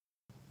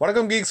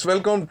வணக்கம் Geeks,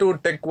 welcome to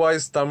tech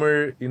voice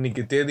Tamil.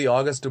 இன்னைக்கு தேதி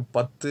ஆகஸ்ட்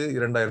 10,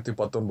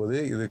 2019.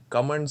 இது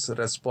comments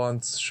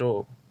response show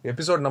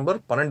episode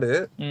number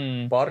 12,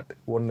 part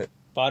 1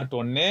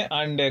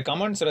 and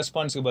comments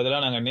ரெஸ்பான்ஸ்க்கு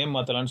பதிலாக நாங்கள் நேம்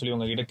மாற்றலாம்னு சொல்லி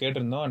உங்ககிட்ட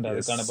கேட்டிருந்தோம். அண்ட்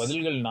அதுக்கான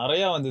பதில்கள்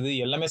நிறையா வந்தது.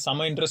 எல்லாமே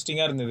செம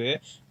இன்ட்ரெஸ்டிங்காக இருந்தது.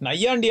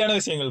 நையாண்டியான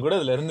விஷயங்கள் கூட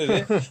இதில் இருந்தது.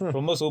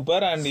 ரொம்ப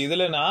சூப்பர். அண்ட்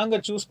இதில்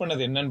நாங்கள் சூஸ்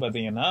பண்ணது என்னன்னு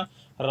பார்த்தீங்கன்னா,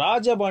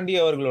 ராஜபாண்டி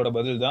அவர்களோட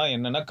பதில் தான்.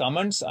 என்னன்னா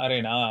கமெண்ட்ஸ்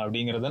அரேனா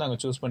அப்படிங்கறத நாங்க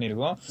சூஸ்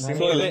பண்ணிருக்கோம்.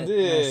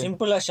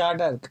 சிம்பிளா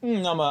ஷார்ட்டா இருக்கு.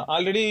 ஆமா,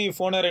 ஆல்ரெடி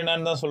போன்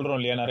அரேனான்னு தான் சொல்றோம்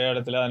இல்லையா நிறைய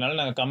இடத்துல.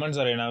 அதனால நாங்க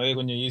கமெண்ட்ஸ் அரேனாவே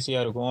கொஞ்சம்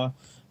ஈஸியா இருக்கும்,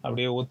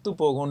 அப்படியே ஒத்து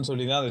போகும்னு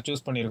சொல்லி தான் அதை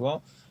சூஸ்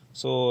பண்ணிருக்கோம்.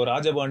 ஸோ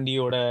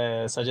ராஜபாண்டியோட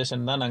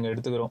சஜஷன் தான் நாங்க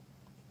எடுத்துக்கிறோம்.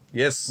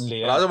 எஸ்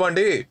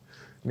ராஜபாண்டி,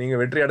 நீங்க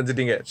வெற்றி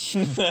அடைஞ்சிட்டீங்க.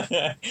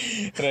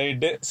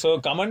 ரைட்டு. ஸோ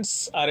கமெண்ட்ஸ்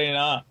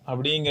அரேனா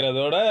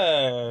அப்படிங்கறதோட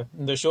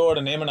இந்த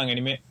ஷோவோட நேம் நாங்க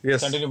இனிமே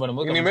கண்டினியூ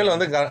பண்ணும்போது இனிமேல்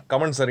வந்து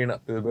கமெண்ட்ஸ் அரேனா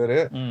இது பேரு.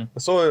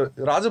 ஸோ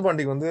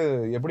ராஜபாண்டிக்கு வந்து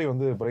எப்படி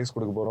வந்து பிரைஸ்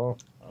கொடுக்க போறோம்?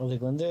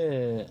 அதுக்கு வந்து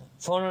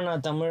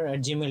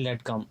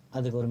phonanatamil@gmail.com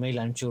அதுக்கு ஒரு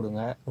மெயில் அனுப்பிச்சு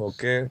விடுங்க.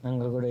 ஓகே,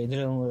 நாங்கள் கூட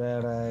இதுல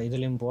உங்களோட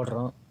இதுலயும்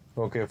போடுறோம்.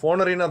 ஓகே,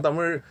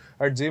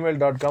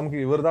 phonanatamil@gmail.com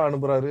இவர் தான்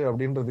அனுப்புறாரு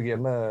அப்படின்றதுக்கு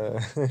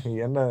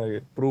என்ன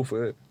ப்ரூஃப்?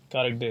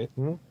 கரெக்ட்.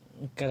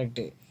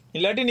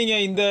 இல்லாட்டி நீங்க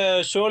இந்த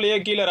ஷோலயே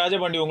கீழே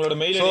ராஜபாண்டி உங்களோட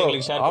மெயில் ஐடி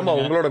எங்களுக்கு ஷேர் பண்ணுங்க. ஆமா,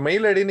 உங்களோட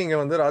மெயில் ஐடி நீங்க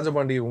வந்து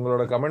ராஜபாண்டி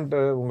உங்களோட கமெண்ட்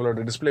உங்களோட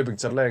டிஸ்ப்ளே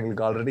பிக்சர்ல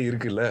எங்களுக்கு ஆல்ரெடி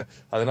இருக்குல்ல,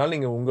 அதனால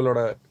நீங்க உங்களோட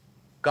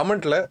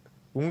கமெண்ட்ல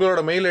உங்களோட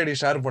மெயில் ஐடி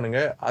ஷேர் பண்ணுங்க.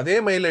 அதே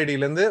மெயில்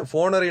ஐடியில இருந்து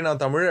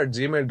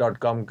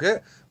phonanatamil@gmail.com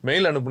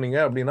மெயில் அனுப்புனீங்க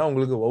அப்படின்னா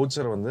உங்களுக்கு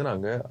வவுச்சர் வந்து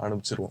நாங்க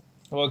அனுப்பிச்சிருவோம்.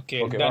 Okay,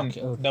 ton,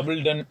 double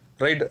ton.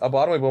 Right, அப்ப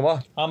ஆரம்பிப்போமா?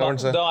 ஆமா,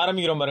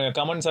 ஆரம்பிக்கிறோம் பாருங்க.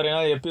 Comments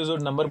arena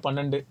episode number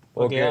 12.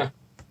 Okay,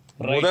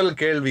 முதல்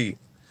கேள்வி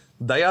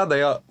தயா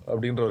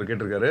அப்படின்றவர்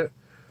கேட்டிருக்காரு.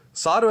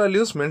 SAR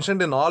values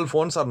mentioned in all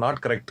phones are not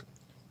correct.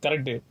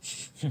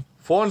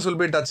 Phones will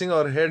be touching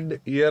our head,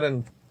 ear and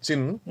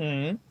chin,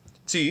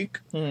 cheek.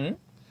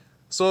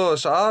 So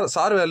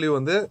SAR value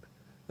வந்து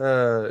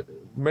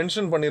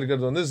mention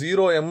பண்ணிருக்கிறது வந்து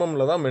 0 mm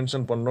தான்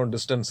மென்ஷன் பண்ணோம்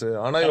டிஸ்டன்ஸ்.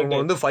 ஆனா இவங்க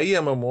வந்து 5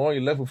 mm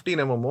இல்ல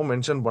 15 mm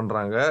மென்ஷன்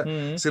பண்றாங்க.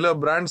 சில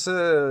பிராண்ட்ஸ்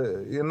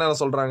என்ன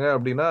சொல்றாங்க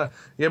அப்படின்னா,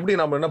 எப்படி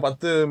நம்ம என்ன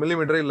 10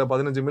 mm இல்ல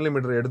 15 mm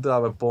எடுத்து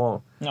வைப்போம்.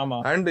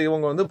 அண்ட்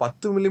இவங்க வந்து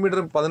 10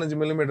 mm 15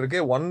 mm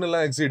 1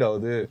 எல்லாம் எக்ஸீட்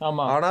ஆகுது.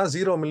 ஆனா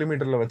 0 mm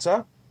வச்சா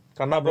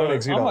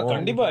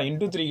கண்டிப்பா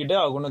into 3 கிட்ட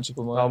ஆகும்னு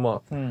வச்சுக்கோங்க. ஆமா,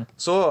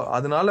 சோ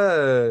அதனால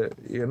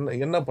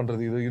என்ன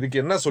பண்றது, இதுக்கு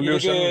என்ன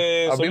சொல்யூஷன்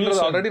அப்படின்றது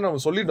ஆல்ரெடி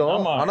நம்ம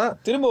சொல்லிட்டோம். ஆனா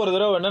திரும்ப ஒரு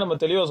தடவை என்ன நம்ம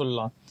தெளிவா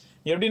சொல்லலாம்.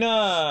 எப்படின்னா,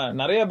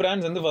 நிறைய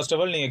பிராண்ட்ஸ் வந்து ஃபர்ஸ்ட்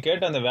ஆஃப் ஆல் நீங்க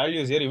கேட்ட அந்த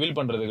வேல்யூஸே ரிவீல்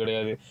பண்றது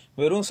கிடையாது.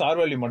 வெறும் SAR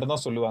வேல்யூ மட்டும்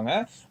தான் சொல்லுவாங்க.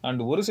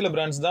 அண்ட் ஒரு சில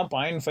பிராண்ட்ஸ் தான்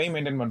 0.5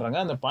 மெயின்டைன் பண்றாங்க.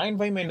 அந்த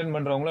 0.5 மெயின்டைன்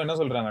பண்றவங்களும் என்ன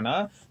சொல்றாங்கன்னா,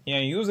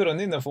 என் யூசர்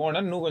வந்து இந்த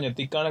போனை இன்னும் கொஞ்சம்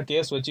திக்கான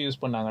கேஸ் வச்சு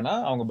யூஸ் பண்ணாங்கன்னா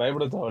அவங்க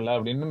பயப்பட தேவையில்ல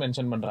அப்படின்னு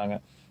மென்ஷன் பண்றாங்க.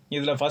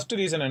 இதுல ஃபர்ஸ்ட்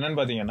ரீசன் என்னன்னு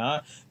பாத்தீங்கன்னா,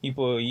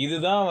 இப்போ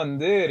இதுதான்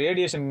வந்து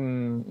ரேடியேஷன்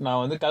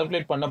நான் வந்து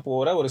கால்குலேட் பண்ண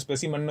போற ஒரு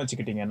ஸ்பெசிமன்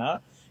வச்சுக்கிட்டீங்கன்னா,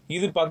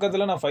 இது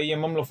பக்கத்துல நான் 5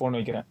 mm போன்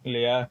வைக்கிறேன்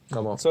இல்லையா?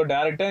 சோ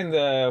டைரக்டா இந்த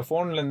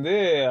போன்ல இருந்து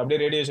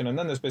அப்படியே ரேடியேஷன்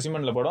வந்து அந்த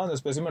ஸ்பெசிமன்ல படும்.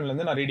 அந்த ஸ்பெசிமன்ல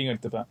இருந்து நான் ரீடிங்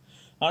எடுத்துப்பேன்.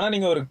 ஆனா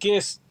நீங்க ஒரு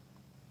கேஸ்,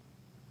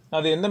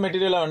 அது எந்த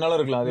மெட்டீரியலா வேணாலும்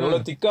இருக்கலாம், அது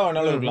எவ்வளவு திக்கா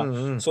வேணாலும் இருக்கலாம்.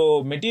 சோ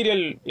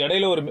மெட்டீரியல்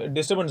இடையில ஒரு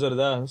டிஸ்டர்பன்ஸ்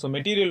வருதா? சோ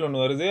மெட்டீரியல்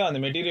ஒன்று வருது. அந்த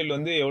மெட்டீரியல்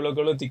வந்து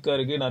எவ்வளவு திக்கா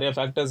இருக்கு, நிறைய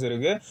ஃபேக்டர்ஸ்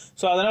இருக்கு.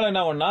 சோ அதனால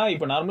என்ன பண்ணா,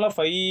 இப்ப நார்மலா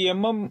 5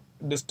 mm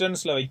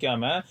டிஸ்டன்ஸ்ல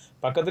வைக்காம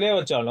பக்கத்திலேயே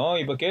வச்சாலும்,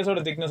 இப்ப கேஸோட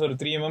திக்னஸ் ஒரு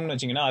 3 mm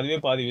வச்சீங்கன்னா அதுவே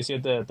பாதி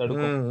விஷயத்தை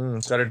தடுக்கும்.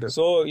 கரெக்ட்.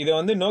 சோ இதை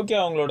வந்து நோக்கியா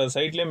அவங்களோட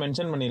சைட்லயே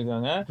மென்ஷன்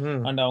பண்ணிருக்காங்க.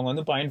 அண்ட் அவங்க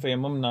வந்து 0.5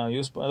 mm நான்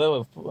யூஸ்,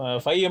 அதாவது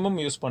 5 mm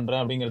யூஸ்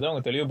பண்றேன் அப்படிங்கறத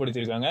அவங்க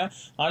தெளிவுபடுத்திருக்காங்க.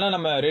 ஆனா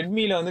நம்ம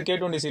ரெட்மில வந்து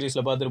K20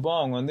 சீரீஸ்ல பாத்திருப்போம்,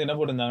 அவங்க வந்து என்ன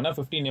போட்டிருந்தாங்கன்னா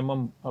 15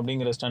 mm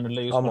அப்படிங்கிற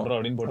ஸ்டாண்டர்ட்ல யூஸ் பண்றோம்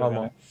அப்படின்னு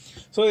போட்டிருக்காங்க.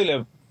 சோ இதுல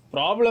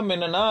ப்ராப்ளம்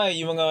என்னன்னா,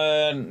 இவங்க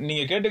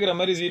நீங்க கேட்டுக்கிற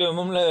மாதிரி 0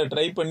 mm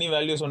ட்ரை பண்ணி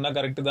வேல்யூ சொன்னா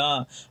கரெக்ட் தான்.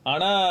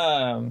 ஆனா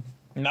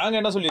நாங்க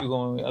என்ன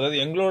சொல்லியிருக்கோம், அதாவது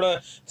எங்களோட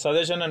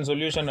சஜஷன் அண்ட்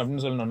சொல்யூஷன்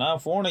அப்படின்னு சொல்லணும்னா,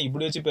 போனை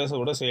இப்படி வச்சு பேச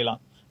கூட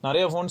செய்யலாம்.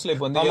 நிறைய போன்ஸ்ல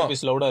இப்ப வந்து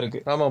இயர்பீஸ் லவுடா இருக்கு.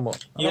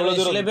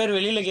 சில பேர்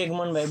வெளியில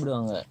கேட்கும்போது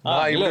பயப்படுவாங்க.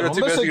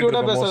 ரொம்ப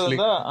செக்யூர்டா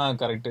பேசுறதா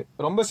கரெக்ட்.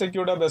 ரொம்ப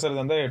செக்யூர்டா பேசுறது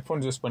வந்து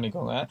ஹெட்போன்ஸ் யூஸ்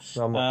பண்ணிக்கோங்க.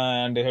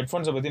 அண்ட்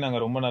ஹெட்போன்ஸை பத்தி நாங்க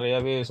ரொம்ப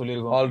நிறையவே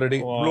சொல்லியிருக்கோம் ஆல்ரெடி.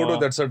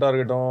 ப்ளூடூத் ஹெட்செட்டா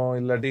இருக்கட்டும்,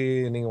 இல்லாட்டி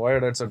நீங்க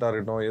வயர்ட் ஹெட்செட்டா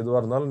இருக்கட்டும், எதுவா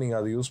இருந்தாலும் நீங்க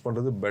அதை யூஸ்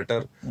பண்றது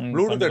பெட்டர்.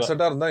 ப்ளூடூத்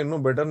ஹெட்செட்டா இருந்தா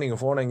இன்னும் பெட்டர். நீங்க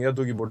போன் எங்கேயா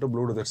தூக்கி போட்டு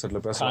ப்ளூடூத்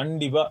ஹெட்செட்ல பேசலாம்.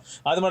 கண்டிப்பா.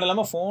 அது மட்டும்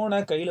இல்லாம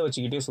போனை கையில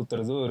வச்சுக்கிட்டே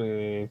சுத்துறது ஒரு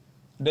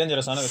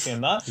டேஞ்சரஸான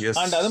விஷயம் தான்.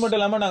 அண்ட் அது மட்டும்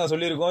இல்லாம நாங்க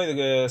சொல்லியிருக்கோம்,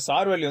 இதுக்கு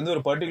SAR வேல்யூ வந்து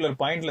ஒரு பர்டிகுலர்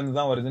பாயிண்ட்ல இருந்து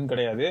தான் வருதுன்னு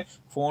கிடையாது.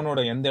 போனோட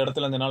எந்த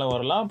இடத்துல இருந்தனாலும்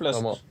வரலாம்,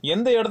 பிளஸ்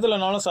எந்த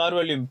இடத்துலனாலும் SAR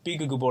வேல்யூ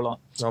பீக்குக்கு போகலாம்.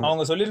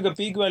 அவங்க சொல்லியிருக்க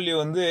பீக் வேல்யூ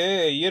வந்து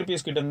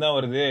இயர்பீஸ் கிட்ட இருந்து தான்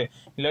வருது,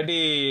 இல்லாட்டி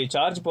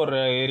சார்ஜ் போடுற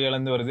ஏரியால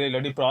இருந்து வருது,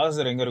 இல்லாட்டி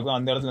ப்ராசஸர் எங்க இருக்கோ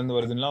அந்த இடத்துல இருந்து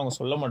வருதுன்னு அவங்க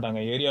சொல்ல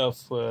மாட்டாங்க.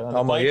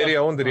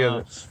 ஏரியாவும் தெரியாது.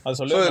 அது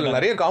சொல்ல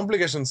நிறைய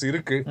காம்ப்ளிகேஷன்ஸ்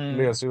இருக்கு.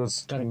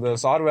 இந்த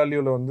SAR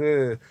வேல்யூல வந்து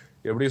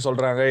எப்படி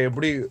சொல்றாங்க,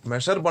 எப்படி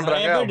மெஷர்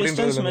பண்றாங்க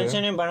அப்படின்றது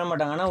மென்ஷனே பண்ண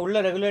மாட்டாங்க. ஆனா உள்ள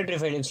ரெகுலேட்டரி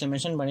ஃபைல்ஸ்ல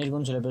மென்ஷன்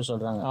பண்ணிருக்குன்னு சில பேர்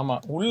சொல்றாங்க. ஆமா,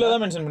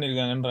 உள்ளதான் மென்ஷன்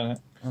பண்ணிருக்காங்கன்றாங்க.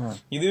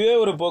 இதுவே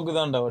ஒரு போக்கு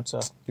தான்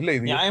வாட்ஸா. இல்ல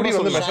இது எப்படி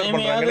வந்து மெஷர்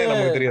பண்றாங்கன்னே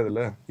நமக்கு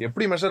தெரியாதுல்ல.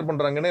 எப்படி மெஷர்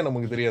பண்றாங்கன்னே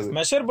நமக்கு தெரியாது.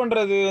 மெஷர்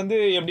பண்றது வந்து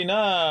எப்படின்னா,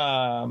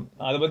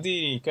 அத பத்தி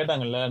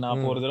கேட்டாங்கல்ல, நான்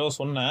அப்போ ஒரு தடவை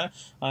சொன்னேன்.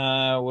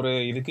 ஒரு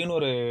இதுக்குன்னு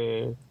ஒரு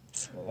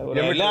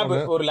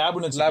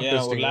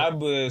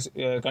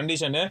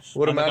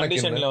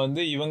கண்டிஷன்ல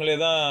வந்து இவங்களே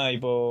தான்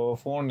இப்போ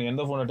போன்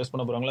எந்த போனை டெஸ்ட்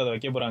பண்ண போறாங்களோ அதை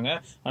வைக்க போறாங்க.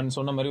 அண்ட்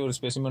சொன்ன மாதிரி ஒரு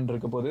ஸ்பெசிமென்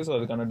இருக்க போது. ஸோ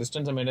அதுக்கான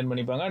டிஸ்டன்ஸை மெயின்டைன்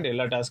பண்ணிப்பாங்க. அண்ட்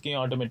எல்லா டாஸ்கையும்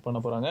ஆட்டோமேட்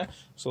பண்ண போறாங்க.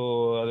 ஸோ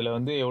அதுல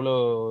வந்து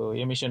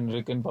எவ்வளவு எமிஷன்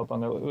இருக்குன்னு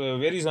பார்ப்பாங்க.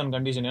 Varies on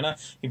condition. ஏன்னா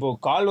இப்போ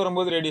கால்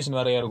வரும்போது ரேடியேஷன்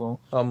வேறையா இருக்கும்,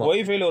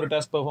 ஒய்ஃபைல ஒரு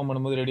டாஸ்க் பெர்ஃபார்ம்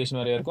பண்ணும்போது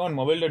ரேடியேஷன் வேறையா இருக்கும், அண்ட்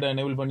மொபைல் டேட்டா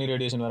எனேபிள் பண்ணி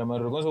ரேடியேஷன் வேற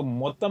மாதிரி இருக்கும். ஸோ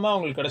மொத்தமா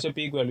அவங்களுக்கு கிடைச்ச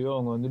பீக் வேல்யூ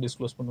அவங்க வந்து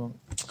டிஸ்க்ளோஸ் பண்ணுவாங்க.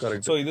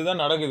 ஸோ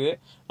இதுதான் நடக்குது.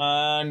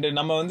 அண்ட்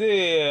நம்ம வந்து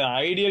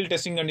ஐடியல்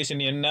டெஸ்டிங்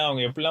கண்டிஷன் என்ன,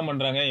 அவங்க எப்படிலாம்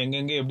பண்றாங்க,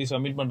 எங்கெங்க எப்படி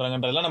சப்மிட்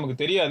பண்றாங்கன்றதெல்லாம் நமக்கு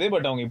தெரியாது.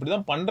 பட் அவங்க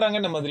இப்படிதான்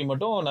பண்றாங்கன்ற மாதிரி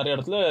மட்டும் நிறைய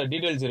இடத்துல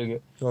டீடைல்ஸ் இருக்கு.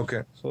 ஓகே.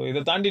 ஸோ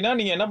இதை தாண்டினா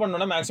நீங்க என்ன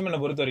பண்ணணும்னா, மேக்ஸிமம் என்ன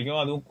பொறுத்த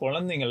வரைக்கும், அதுவும்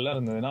குழந்தைங்கள்லாம்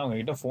இருந்ததுன்னா அவங்க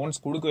கிட்ட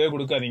போன்ஸ் கொடுக்கவே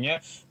கொடுக்காதீங்க.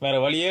 வேற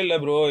வழியே இல்லை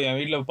ப்ரோ, என்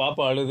வீட்டுல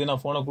பாப்பா அழுது,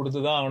 நான் போனை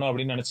கொடுத்துதான் ஆகணும்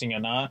அப்படின்னு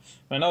நினைச்சீங்கன்னா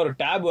வேணா ஒரு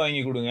டேப்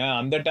வாங்கி கொடுங்க.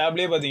 அந்த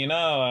டேப்லயே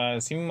பாத்தீங்கன்னா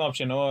சிம்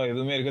ஆப்ஷனோ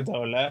எதுவுமே இருக்க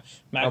தேவையில்ல.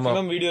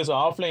 மேக்ஸிமம் வீடியோஸ்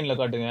ஆஃப்லைன்ல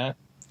காட்டுங்க.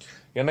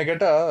 என்ன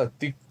கேட்டா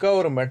திக்கா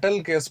ஒரு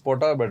மெட்டல் கேஸ்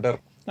போட்டா பெட்டர்.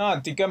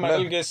 திக்கா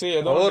மெட்டல் கேஸ்,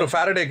 ஏதோ ஒரு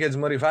ஃபாரடே கேஜ்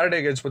மாதிரி. ஃபாரடே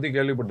கேஜ் பத்தி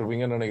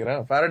கேள்விப்பட்டிருப்பீங்கன்னு நினைக்கிறேன்.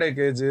 ஃபாரடே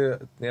கேஜ்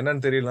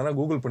என்னன்னு தெரியலன்னா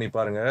கூகுள் பண்ணி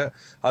பாருங்க.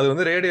 அது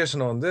வந்து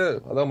ரேடியேஷனை வந்து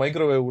அதாவது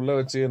மைக்ரோவேவ் உள்ள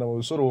வச்சு, நம்ம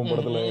விஸ்வரூபம்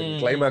படத்துல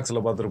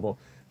கிளைமேக்ஸ்ல பார்த்திருப்போம்,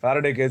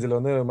 ஃபாரடே கேஜ்ல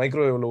வந்து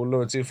மைக்ரோவேவ்ல உள்ள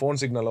வச்சு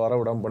போன் சிக்னல் வர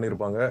விடாம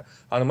பண்ணிருப்பாங்க.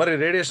 அந்த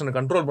மாதிரி ரேடியேஷனை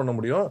கண்ட்ரோல் பண்ண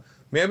முடியும்.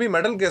 மேபி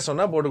மெட்டல் கேஸ்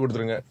சொன்னா போட்டு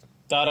கொடுத்துருங்க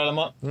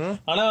தாராளமா.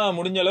 ஆனா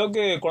முடிஞ்ச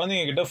அளவுக்கு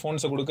குழந்தைங்க கிட்ட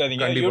போன்ஸை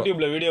கொடுக்காதீங்க.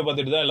 யூடியூப்ல வீடியோ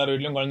பார்த்துட்டு தான் எல்லார்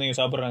வீட்லயும் குழந்தைங்க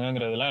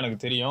சாப்பிடுறாங்கிறதுலாம் எனக்கு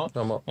தெரியும்.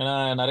 ஏன்னா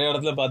நிறைய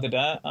இடத்துல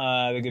பார்த்துட்டேன்.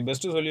 அதுக்கு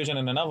பெஸ்ட் சொல்யூஷன்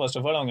என்னன்னா, ஃபர்ஸ்ட்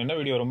ஆஃப் ஆல் அவங்க என்ன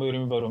வீடியோ ரொம்ப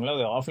விரும்பி பாக்குறாங்களோ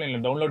அதை ஆஃப்லைன்ல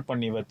டவுன்லோட்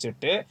பண்ணி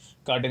வச்சுட்டு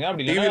காட்டுங்க.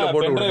 அப்படி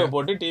பென்ட்ரைவ்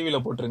போட்டு டிவில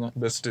போட்டுருங்க.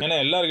 ஏன்னா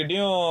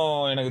எல்லார்கிட்டயும்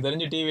எனக்கு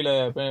தெரிஞ்சு டிவில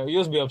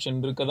யூஎஸ்பி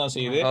ஆப்ஷன் இருக்கதான்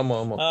செய்யுது.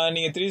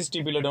 நீங்க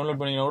 360p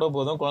டவுன்லோட் பண்ணீங்கன்னா கூட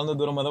போதும். குழந்தை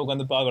தூரமா தான்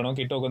உட்காந்து பாக்கணும்,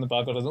 கிட்ட உட்காந்து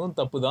பாக்குறதும்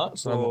தப்பு தான்.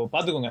 சோ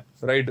பாத்துக்கோங்க.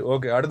 Right,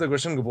 okay. அடுத்த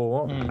क्वेश्चनக்கு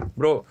போவோம்.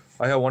 Bro,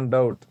 I have one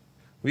doubt.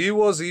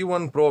 Vivo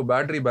Z1 Pro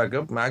battery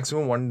backup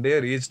maximum one day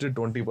reached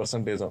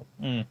 20%.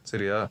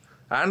 சரியா?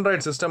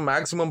 Android system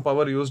maximum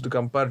power used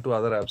compared to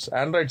other apps.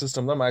 Android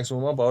system தான்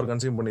maximum power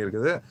consume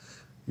பண்ணியிருக்குது.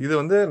 இது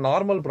வந்து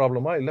normal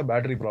ப்ராப்ளமா இல்ல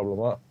பேட்டரி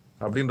ப்ராப்ளமா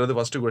அப்படின்றது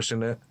first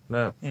question.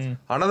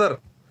 another,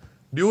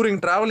 during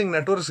traveling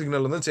network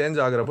signal வந்து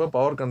சேஞ்ச் ஆகுறப்ப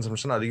பவர்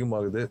கன்சம்ப்ஷன்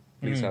அதிகமாகுது.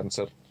 Please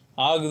answer.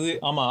 ஆகுது.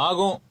 ஆமா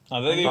ஆகும்.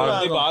 அதாவது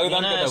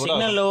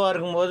சிக்னல் லோவா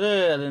இருக்கும்போது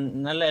அது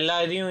நல்ல எல்லா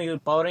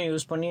இதையும் பவரையும்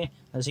யூஸ் பண்ணி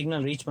அந்த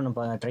சிக்னல் ரீச்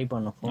பண்ண ட்ரை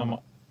பண்ணும். ஆமா.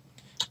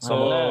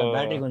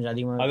 பேட்டரி கொஞ்சம்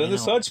அதிகமா அது வந்து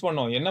சர்ச்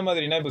பண்ணும். என்ன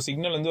மாதிரினா, இப்போ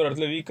சிக்னல் வந்து ஒரு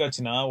இடத்துல வீக்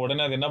ஆச்சுன்னா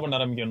உடனே அது என்ன பண்ண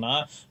ஆரம்பிக்கும்னா,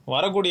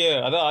 வரக்கூடிய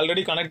அதாவது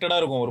ஆல்ரெடி கனெக்டடா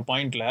இருக்கும் ஒரு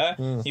பாயிண்ட்ல.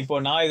 இப்போ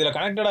நான் இதுல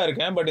கனெக்டடா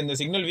இருக்கேன், பட் இந்த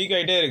சிக்னல் வீக்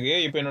ஆயிட்டே இருக்கு.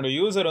 இப்போ என்னோட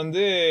யூசர்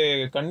வந்து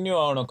கண்டினியூ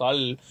ஆகணும்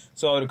கால்.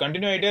 ஸோ அவர்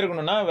கண்டினியூ ஆகிட்டே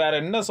இருக்கணும்னா வேற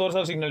என்ன சோர்ஸ்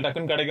ஆஃப் சிக்னல்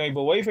டக்குன்னு கிடைக்கும்.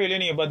 இப்போ ஒய்ஃபைலேயே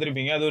நீங்க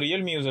பார்த்துருப்பீங்க, அது ஒரு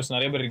ரியல்மி யூசர்ஸ்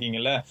நிறைய பேர்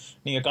இருக்கீங்கல்ல,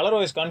 நீங்க கலர்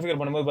வாய்ஸ் கான்ஃபிகர்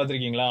பண்ணும்போது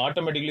பார்த்துருக்கீங்களா,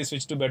 ஆட்டோமேட்டிக்லி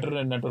ஸ்விட்ச் டு பெட்டர்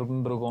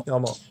நெட்வொர்க்னு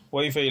இருக்கும்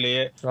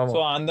ஒய்ஃபைலேயே. ஸோ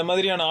அந்த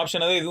மாதிரியான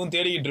ஆப்ஷன் தான் இதுவும்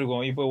தேடிக்கிட்டு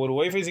இருக்கும். இப்போ ஒரு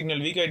ஒய்ஃபை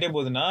சிக்னல் வீக் ஆகிட்டே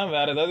போகுதுன்னா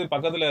வேற ஏதாவது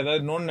பக்கத்துல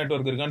ஏதாவது நோன்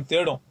நெட்வொர்க் இருக்கான்னு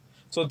தேடும்.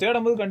 சோ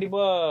தேடும்போது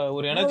கண்டிப்பா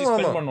ஒரு எனர்ஜி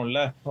ஸ்பெண்ட்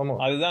பண்ணும்ல,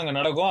 அதுதான் அங்க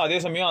நடக்கும். அதே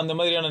சமயம் அந்த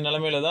மாதிரியான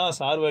நிலைமையில தான்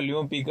சார்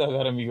வேல்யூவும் பீக் ஆக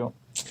ஆரம்பிக்கும்.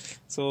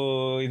 ஸோ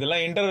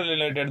இதெல்லாம் இன்டர்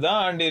ரிலேட்டட் தான்.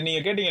 அண்ட் நீங்க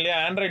கேட்டீங்க இல்லையா,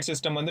 ஆண்ட்ராய்ட்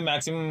சிஸ்டம் வந்து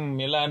மேக்ஸிமம்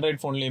எல்லா ஆண்ட்ராய்ட்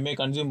போன்லயுமே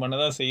கன்சியூம்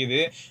பண்ணதான் செய்யுது.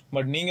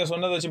 பட் நீங்க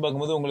சொன்னதை வச்சு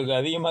பார்க்கும்போது உங்களுக்கு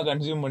அதிகமா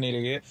கன்சியூம்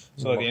பண்ணிருக்கு.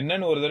 ஸோ அது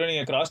என்னன்னு ஒரு தடவை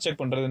நீங்க கிராஸ் செக்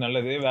பண்றது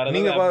நல்லது. வேற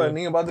நீங்க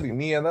பாத்துருக்கீங்க,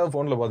 நீ ஏதாவது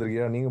போன்ல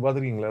பாத்துருக்கியா, நீங்க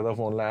பாத்துருக்கீங்களா ஏதாவது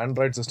போன்ல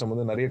ஆண்ட்ராய்ட் சிஸ்டம்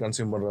வந்து நிறைய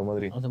கன்சியூம் பண்ற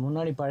மாதிரி? அது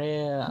முன்னாடி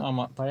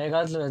பழைய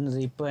காலத்துல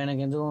இருந்தது. இப்போ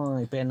எனக்கு எதுவும்,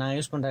 இப்போ நான்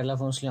யூஸ் பண்ற எல்லா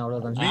போன்ஸ்லயும் அவ்வளவு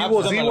Vivo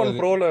Z1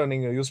 Proல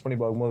நீங்க யூஸ் பண்ணி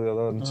பார்க்கும்போது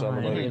ஏதாவது இருந்துச்சு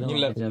அந்த மாதிரி?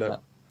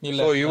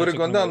 இல்ல.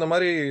 இவருக்கு வந்து அந்த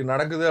மாதிரி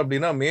நடக்குது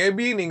அப்படின்னா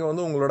மேபி நீங்க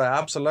வந்து உங்களோட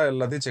ஆப்ஸ் எல்லாம்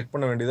எல்லாத்தையும் செக்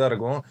பண்ண வேண்டியதா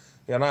இருக்கும்.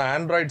 ஏன்னா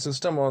ஆண்ட்ராய்டு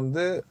சிஸ்டம்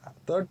வந்து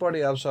தேர்ட் பார்ட்டி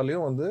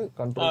ஆப்ஸாலையும் வந்து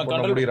கண்ட்ரோல்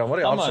பண்ண முடியற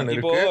மாதிரி ஆப்ஷன்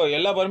இருக்கு. இப்போ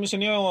எல்லா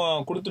பர்மிஷனையும்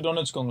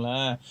கொடுத்துட்டோம்னு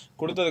வச்சுக்கோங்களேன்.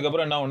 கொடுத்ததுக்கு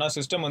அப்புறம் என்ன ஆகும்னா,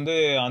 சிஸ்டம் வந்து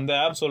அந்த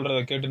ஆப் சொல்றதை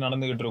கேட்டு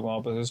நடந்துகிட்டு இருக்கும்.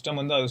 அப்போ சிஸ்டம்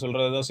வந்து அது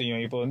சொல்றதான்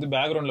செய்யும். இப்போ வந்து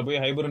பேக்ரவுண்ட்ல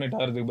போய் ஹைபர்நெட்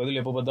ஆகிறதுக்கு பதில்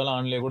எப்போ பார்த்தாலும்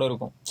ஆன்லேயே கூட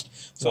இருக்கும்.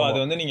 ஸோ அது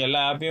வந்து நீங்க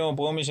எல்லா ஆப்பையும்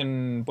பெர்மிஷன்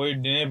போய்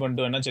டினே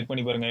பண்ணிட்டு வேணா செக்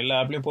பண்ணி பாருங்க. எல்லா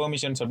ஆப்லயும்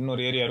பெர்மிஷன்ஸ் அப்படின்னு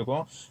ஒரு ஏரியா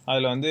இருக்கும்.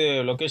 அதுல வந்து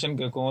லொகேஷன்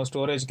கேட்கும்,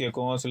 ஸ்டோரேஜ்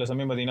கேட்கும், சில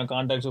சமயம் பாத்தீங்கன்னா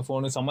கான்டாக்ட்ஸ்,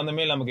 போனு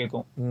சம்பந்தமே இல்லாம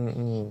கேட்கும்.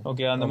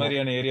 ஓகே, அந்த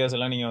மாதிரியான ஏரியாஸ்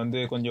எல்லாம் நீங்க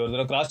வந்து கொஞ்சம் ஒரு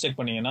தடவை கிராஸ் செக்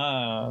பண்ணீங்கன்னா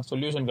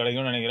சொல்யூஷன்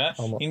கிடைக்கும்னு நினைக்கிறேன்.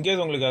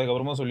 இன்கேஸ் உங்களுக்கு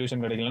அதுக்கப்புறமா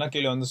சொல்யூஷன் கிடைக்கலன்னா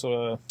கீழே வந்து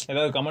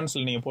ஏதாவது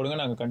கமெண்ட்ஸ்ல நீங்க போடுங்க,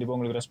 நாங்க கண்டிப்பா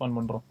உங்களுக்கு ரெஸ்பாண்ட்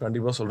பண்றோம்.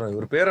 கண்டிப்பா சொல்றேன்.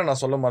 இவர் பேரை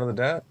நான் சொல்ல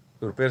மறந்துட்டேன்.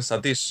 இவர் பேர்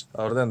சதீஷ்.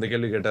 அவர் தான் இந்த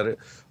கேள்வி கேட்டாரு.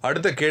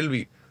 அடுத்த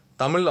கேள்வி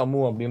தமிழ்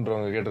அம்மு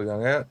அப்படின்றவங்க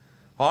கேட்டிருக்காங்க.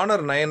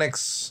 Honour 9X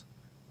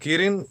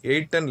green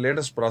 810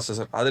 latest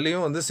processor,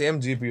 அதுலயும் வந்து சேம்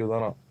ஜிபியூ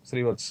தானா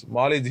ஸ்ரீவத்ஸ்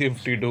மாலி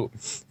G52.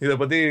 இதை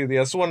பத்தி இது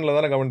S1ல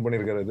தானே கமெண்ட்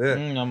பண்ணிருக்காரு.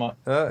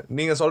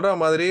 நீங்க சொல்ற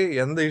மாதிரி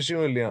எந்த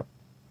இஷ்யூவும் இல்லையா?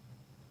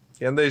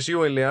 எந்த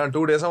இஷ்யூவும் இல்லையா,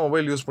 2 days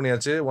மொபைல் யூஸ்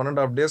பண்ணியாச்சு,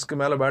 1.5 daysக்கு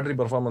மேல பேட்டரி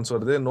பெர்ஃபார்மன்ஸ்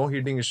வருது, நோ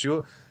ஹீட்டிங் இஷ்யூ,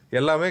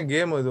 எல்லாமே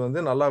கேம் இது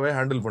வந்து நல்லாவே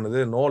ஹேண்டில்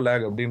பண்ணுது, நோ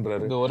லேக்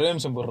அப்படின்றாரு. இந்த ஒரே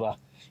நிமிஷம் போடுறா,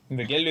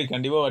 இந்த கேள்வி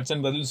கண்டிப்பா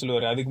வட்சன் பதில்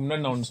சொல்லுவாரு. அதுக்கு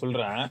முன்னாடி நான் ஒன்னு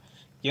சொல்றேன்.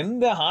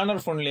 எந்த ஹானர்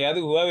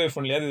போன்லயாவது ஹுவாவே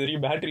போன்லயாவது இது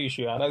வரைக்கும் பேட்டரி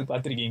இஷ்யூ யாராவது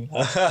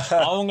பாத்திருக்கீங்களா?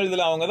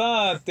 அவங்களதுல அவங்கதான்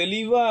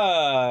தெளிவா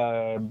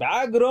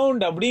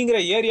பேக்ரவுண்ட் அப்படிங்கிற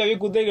ஏரியாவே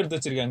குத்தகை எடுத்து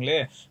வச்சிருக்காங்களே,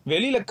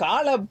 வெளியில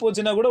கால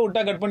போச்சுன்னா கூட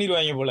விட்டா கட்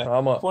பண்ணிடுவாங்க போல.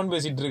 ஆமா, போன்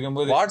பேசிட்டு இருக்கும்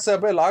போது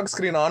வாட்ஸ்அப்பே லாக்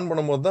ஸ்கிரீன் ஆன்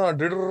பண்ணும்போது தான்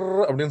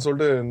அப்படின்னு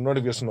சொல்லிட்டு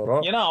நோட்டிபிகேஷன்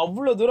வரும். ஏன்னா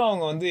அவ்வளவு தூரம்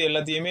அவங்க வந்து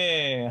எல்லாத்தையுமே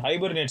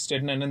ஹைபர்நெட்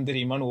ஸ்டேட்னா என்னன்னு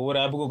தெரியுமான்னு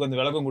ஒவ்வொரு ஆப்புக்கு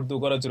உட்காந்து விளக்கம் கொடுத்து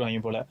உட்கார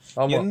வச்சிருவாங்க போல.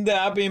 எந்த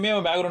ஆப்பையுமே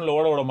பேக்ரவுண்ட்ல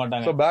ஓட விட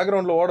மாட்டாங்க.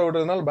 பேக்ரவுண்ட்ல ஓட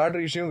விடுறதுனால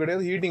பேட்டரி இஷ்யூ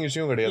கிடையாது, ஹீட்டிங்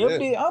இஷ்யூ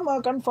கிடையாது. ஆமா,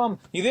 கன்ஃபார்ம்.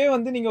 இதே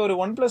வந்து நீங்க ஒரு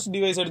OnePlus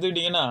டிவைஸ்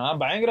எடுத்துக்கிட்டீங்கன்னா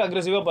பயங்கர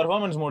அக்ரெசிவா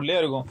பெர்ஃபார்மன்ஸ் மோட்லயே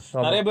இருக்கும்.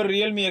 நிறைய பேர்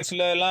Realme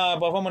Xல எல்லாம்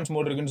பெர்ஃபார்மன்ஸ்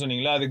மோட் இருக்குன்னு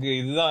சொன்னீங்களா, அதுக்கு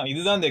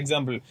இதுதான் இந்த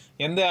எக்ஸாம்பிள்.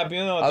 எந்த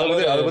ஆப்பையும்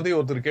அத பத்தி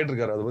ஒருத்தர்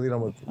கேட்டிருக்காரு, அத பத்தி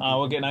நம்ம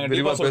ஓகே நாங்க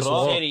டீப்பா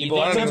சொல்றோம்.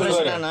 இப்போ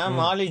என்னன்னா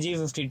Mali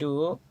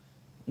G52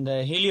 இந்த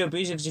Helio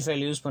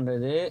P65 யூஸ்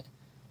பண்றது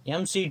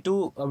MC2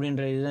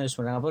 அப்படின்ற இதுதான் யூஸ்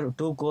பண்றாங்க. அப்புறம்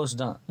 2 கோர்ஸ்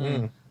தான்.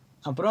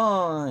 அப்புறம்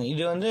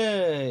இது வந்து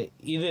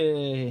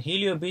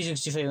Helio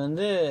P65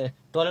 வந்து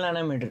 12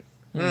 nanometer.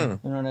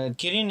 என்னோட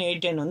கிரின்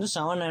 810 வந்து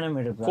 7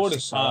 nanometer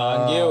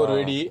அங்கேயே ஒரு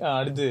வெடி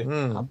அடுத்து.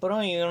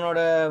 அப்புறம் இவனோட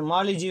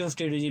Mali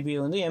G52 GPU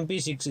வந்து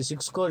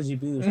MP6 கோர்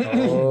GPU.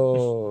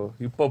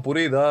 இப்ப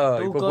புரியுதா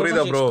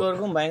ப்ரோ?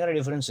 கோருக்கும் பயங்கர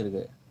டிஃபரன்ஸ்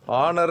இருக்கு.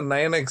 Honor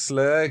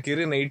 9Xல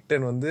கிரின்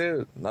 810 வந்து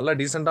நல்ல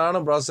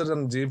டீசென்ட்டான ப்ராசஸர்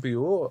அண்ட்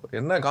GPU,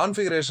 என்ன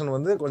கான்ஃபிகரேஷன்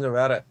வந்து கொஞ்சம்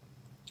வேற,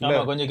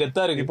 கொஞ்சம்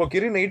கெத்தா இருக்கு. இப்போ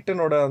கிரின்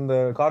 810ஓட அந்த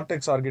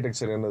கார்டெக்ஸ்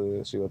ஆர்கிடெக்சர் என்னது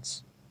சிவத்ஸ்,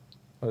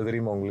 அது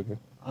தெரியுமா உங்களுக்கு?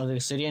 அது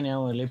சரியா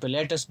ஞாபகம் இல்ல. இப்ப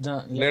லேட்டஸ்ட்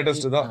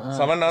தான்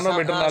 7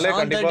 நானோமீட்டர்னாலே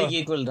கண்டிப்பா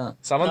ஈக்குவல் தான்,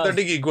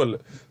 730க்கு ஈக்குவல்.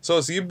 சோ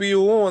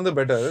சிபியூவும் வந்து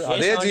பெட்டர்.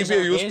 அதே ஜிபியூ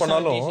யூஸ்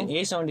பண்ணாலும்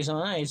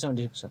A77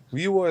 A76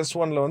 Vivo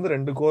S1ல வந்து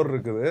 2 கோர்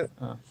இருக்குது,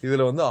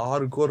 இதுல வந்து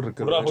 6 கோர்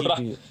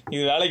இருக்குது.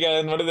 இது வேலைக்கு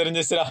மட்டும்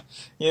தெரிஞ்சிச்சுடா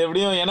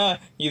எப்படியும். ஏன்னா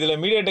இதுல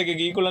மீடியாடெக்கு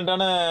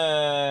ஈக்குவலண்டான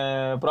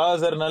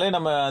ப்ராசஸர்னாலே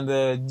நம்ம அந்த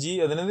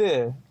அது என்னது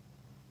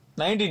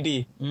 90T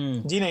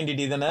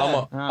G90T தானே?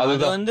 அது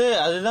வந்து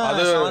அதுதான்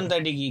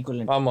 730 க்கு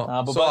ஈக்குவலன்ட். ஆமா,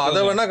 சோ அத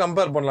வேணா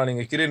கம்பேர் பண்ணலாம்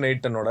நீங்க கிரின்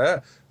 810ஓட.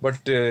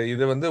 பட்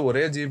இது வந்து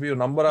ஒரே ஜிபியூ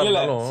நம்பரா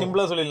இருந்தாலும்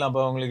சிம்பிளா சொல்லிடலாம்.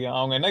 அப்ப உங்களுக்கு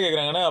அவங்க என்ன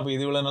கேக்குறாங்கன்னா, அப்ப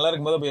இது இவ்வளவு நல்லா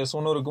இருக்கும்போது அப்ப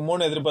S1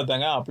 இருக்குமோன்னு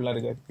எதிர்பார்த்தாங்க. அப்படிலாம்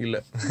இருக்காது.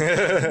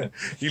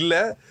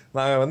 இல்ல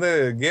நாங்க வந்து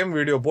கேம்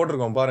வீடியோ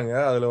போட்டிருக்கோம் பாருங்க,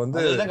 அதுல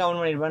வந்து அதுதான்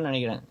கமெண்ட் பண்ணிருப்பான்னு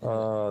நினைக்கிறேன்.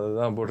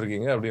 அதுதான்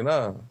போட்டிருக்கீங்க அப்படின்னா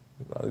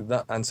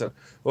அதுதான் ஆன்சர்.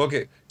 ஓகே,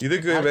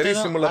 இதுக்கு வெரி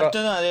சிமிலரா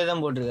அதே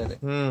தான் போட்டுருக்காரு.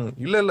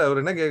 இல்ல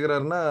அவர் என்ன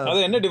கேக்குறாருன்னா,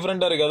 அது என்ன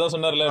டிஃபரெண்டா இருக்கு அதான்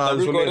சொன்னார்ல,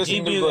 டபுள் கோர்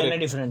சிங்கிள் கோர்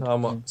என்ன டிஃபரெண்ட்.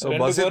 ஆமா, சோ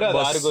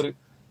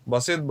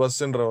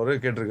பஸ்ன்றவரு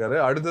கேட்டிருக்காரு.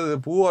 அடுத்தது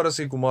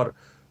பூவரசி குமார்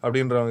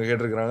அப்படின்றவங்க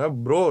கேட்டிருக்காங்க,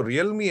 ப்ரோ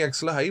ரியல்மி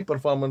எக்ஸ்ல ஹை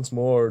பெர்ஃபார்மன்ஸ்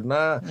மோட்னா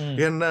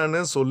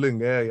என்னன்னு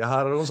சொல்லுங்க,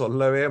 யாரும்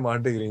சொல்லவே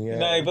மாட்டேங்கிறீங்க.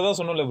 நான் இப்பதான்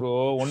சொன்னல ப்ரோ,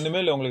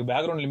 ஒண்ணுமே இல்ல, உங்களுக்கு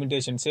பேக்ரவுண்ட்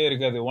லிமிடேஷன்ஸே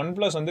இருக்காது.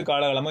 OnePlus வந்து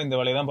காலகாலமா இந்த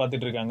வேலையை தான்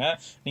பாத்துட்டு இருக்காங்க.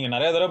 நீங்க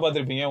நிறைய தடவை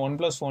பாத்திருப்பீங்க,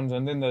 OnePlus போன்ஸ்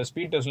வந்து இந்த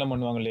ஸ்பீட் டெஸ்ட் எல்லாம்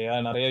பண்ணுவாங்க இல்லையா,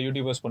 நிறைய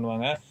யூடியூபர்ஸ்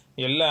பண்ணுவாங்க.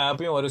 எல்லா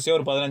ஆப்பையும் வரிசையா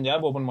ஒரு 15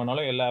 ஆப் ஓபன்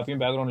பண்ணாலும் எல்லா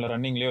ஆப்பையும் பேக்ரவுண்ட்ல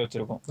ரன்னிங்லயே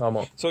வச்சிருக்கும்.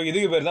 ஆமா, சோ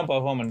இதுக்கு பேர் தான்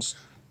பெர்ஃபார்மன்ஸ்.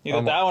 இது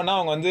தேவைன்னா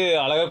அவங்க வந்து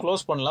அழகா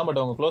க்ளோஸ் பண்ணலாம், பட்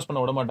அவங்க க்ளோஸ் பண்ண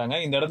விட மாட்டாங்க.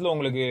 இந்த இடத்துல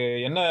உங்களுக்கு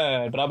என்ன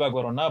டிராபேக்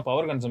வரும்னா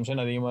பவர்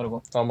கன்சம்ஷன் அதிகமா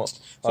இருக்கும். ஆமா,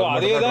 சோ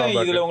அதேதான்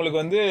இதுல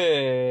உங்களுக்கு வந்து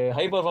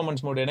ஹை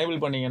பெர்ஃபார்மன்ஸ் மோட்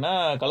எனேபிள் பண்ணீங்கன்னா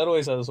கலர்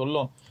வைஸ் அது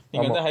சொல்லும்,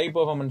 நீங்க வந்து ஹை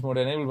பெர்ஃபார்மன்ஸ்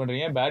மோட் எனேபிள்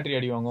பண்றீங்க, பேட்டரி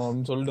அடி வாங்கும்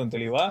அப்படின்னு சொல்லிட்டு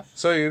தெளிவா.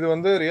 சோ இது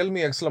வந்து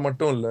ரியல்மி எக்ஸ்ல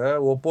மட்டும் இல்ல,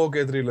 Oppo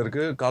K3ல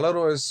இருக்கு.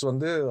 கலர் வைஸ்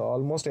வந்து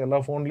ஆல்மோஸ்ட்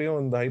எல்லா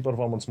போன்லயும் இந்த ஹை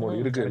பெர்ஃபார்மன்ஸ் மோட்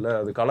இருக்கு இல்ல,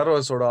 அது கலர்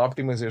வைஸோட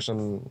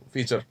ஆப்டிமைசேஷன்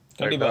ஃபீச்சர்.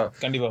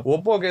 கண்டிப்பா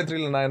Oppo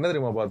K3ல நான் என்ன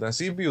தெரியுமா பார்த்தேன்,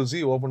 CPU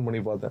Z ஓபன் பண்ணி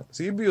பார்த்தேன்.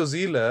 CPU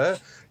Zல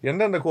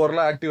எந்தெந்த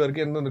கோர்லாம் ஆக்டிவா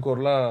இருக்கு, எந்தெந்த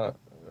கோர்லாம்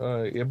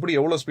எப்படி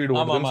எவ்வளவு ஸ்பீடு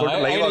ஓடுதுன்னு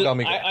சொல்லிட்டு லைவா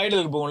காமிக்கும்.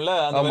 ஐடலுக்கு போகும்ல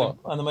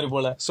அந்த மாதிரி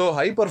போல. சோ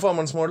ஹை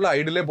பெர்ஃபார்மன்ஸ் மோட்ல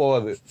ஐடலே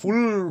போகாது,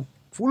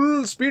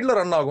 ஃபுல் ஸ்பீட்ல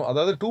ரன் ஆகும்.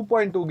 அதாவது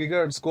 2.2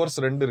 GHz கோர்ஸ்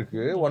 2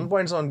 இருக்கு,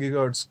 1.7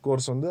 GHz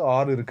கோர்ஸ் வந்து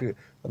 6 இருக்கு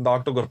அந்த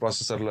ஆக்டோகோர்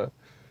ப்ராசஸர்ல.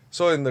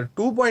 ஸோ இந்த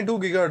 2.2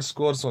 GHz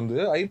கோர்ஸ் வந்து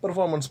ஹை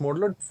பெர்ஃபார்மன்ஸ்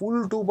மோட்ல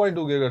ஃபுல்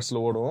 2.2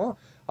 GHzல ஓடும்.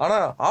 ஆனா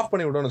ஆஃப்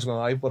பண்ணி விட்டோம்னு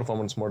வச்சுக்கோங்க high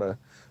performance mode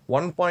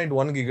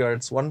 1.1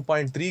 GHz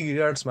 1.3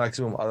 GHz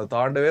maximum, அதை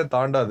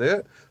தாண்டாது.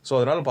 ஸோ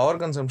அதனால பவர்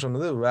கன்சம்ஷன்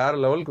வந்து வேற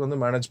லெவலுக்கு வந்து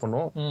மேனேஜ்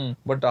பண்ணும்.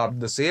 But at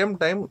the same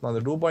time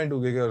அந்த 2.2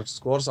 GHz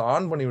கோர்ஸ்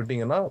ஆன் பண்ணி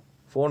விட்டீங்கன்னா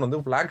ஃபோன் வந்து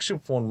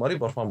ஃபிளாக்ஷிப் ஃபோன் மாதிரி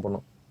பெர்ஃபார்ம்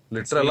பண்ணும்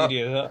லிட்டரலா.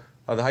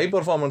 அது ஹை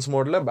பெர்ஃபார்மன்ஸ்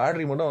மோட்ல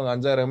பேட்டரி மட்டும் அவங்க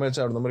 5000 mAh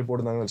அந்த மாதிரி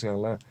போட்டுருந்தாங்கன்னு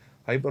வச்சுக்கோங்களேன்.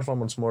 ஹை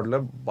பெர்ஃபார்மன்ஸ் மோட்ல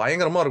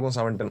பயங்கரமா இருக்கும்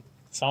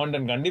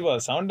 710 கண்டிப்பா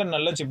 710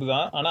 நல்ல சிப்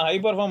தான். ஆனா ஹை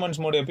பெர்ஃபார்மன்ஸ்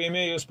மோட்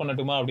எப்பயுமே யூஸ்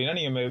பண்ணட்டுமா அப்படின்னா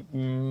நீங்க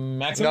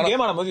மேக்ஸிமம்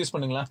கேம் ஆடும்போது யூஸ்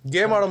பண்ணுங்களா.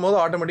 கேம் ஆடும்போது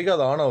ஆட்டோமேட்டிக்கா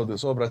அது ஆன் ஆகுது,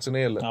 சோ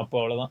பிரச்சனையே இல்ல. அப்போ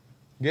அவ்வளவுதான்,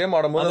 கேம்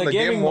ஆடும்போது அந்த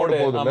கேம் மோட்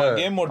போகுதுல,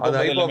 அது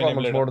ஹை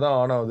பெர்ஃபார்மன்ஸ் மோட் தான்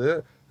ஆன் ஆகுது,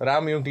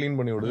 ரேமையும் க்ளீன்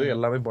பண்ணி விடுது,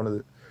 எல்லாமே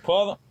பண்ணுது.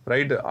 போதும்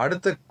ரைட்.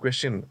 அடுத்த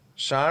question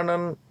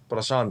Shannon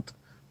Prashanth,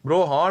 bro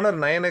Honor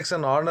 9X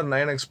and Honor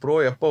 9X Pro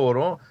எப்போ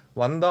வரும்?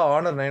 வந்தா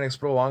Honor 9X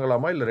Pro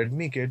வாங்கலாமா இல்ல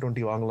Redmi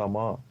K20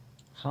 வாங்கலாமா?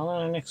 Honor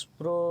 9X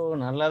Pro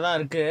நல்லா தான்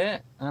இருக்கு,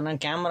 ஆனா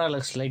கேமரால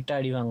ஸ்லைட்டா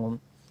அடி வாங்கும்.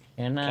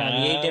 ஏன்னா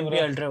 8MP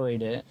அல்ட்ரா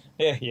வைடு.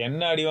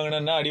 என்ன அடி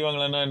வாங்கினா அடி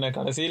வாங்கலன்னா என்ன,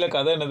 கடைசியில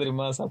கதை என்ன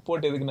தெரியுமா,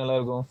 சப்போர்ட் எதுக்கு நல்லா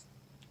இருக்கும்.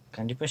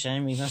 கண்டிப்பா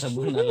ஷாமி தான்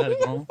சப்போர்ட் நல்லா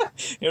இருக்கும்.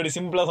 எப்படி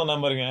சிம்பிளா சொன்னா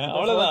பாருங்க.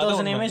 அவ்வளவுதான்.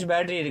 4000 mAh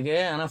பேட்டரி இருக்கு.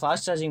 ஆனா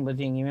ஃபாஸ்ட் சார்ஜிங்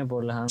பத்தி எங்கேயுமே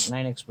போடல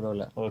 9X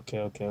Proல. Okay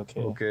okay okay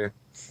okay.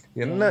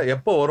 என்ன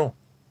எப்போ வரும்?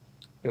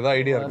 ஏதா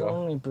ஐடியா இருக்கா?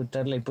 இப்போ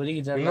தெரியல,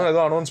 இப்போதைக்கு தெரியல. இன்னும்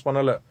ஏதோ அனௌன்ஸ்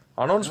பண்ணல.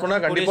 அனௌன்ஸ் பண்ணா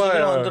கண்டிப்பா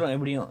வந்துரும்.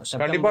 எப்படியும்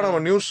கண்டிப்பா நம்ம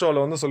நியூஸ்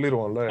ஷோல வந்து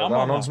சொல்லிருவோம்ல. ஏதா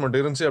அனௌன்ஸ்மென்ட்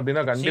இருந்துச்சு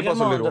அப்படினா கண்டிப்பா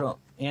சொல்லிருவோம்.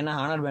 ஏன்னா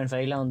ஹானர் பேண்ட்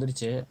 5 லாம்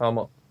வந்துருச்சு.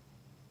 ஆமா.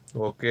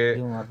 ஓகே,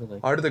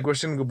 அடுத்த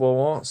क्वेश्चनக்கு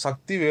போவோம்.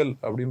 சக்திவேல்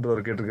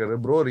அப்படின்றவர் கேட்டிருக்காரு,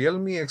 ப்ரோ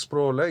Realme X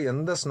Proல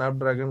எந்த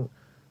Snapdragon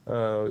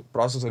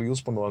ப்ராசஸர்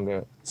யூஸ் பண்ணுவாங்க?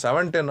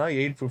 710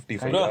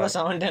 855?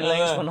 710 ல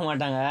யூஸ் பண்ண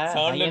மாட்டாங்க.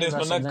 710 யூஸ்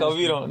பண்ணா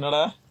கவிரும்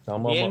என்னடா.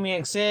 ஆமா, Realme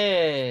X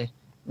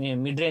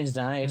மிட் ரேஞ்ச்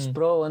தான். X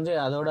Pro வந்து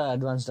அதோட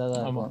அட்வான்ஸ்டா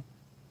தான் இருக்கும்.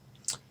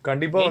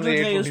 கண்டிப்பா வந்து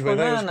 855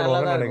 தான் யூஸ்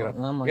பண்ணுவாங்கன்னு நினைக்கிறேன்.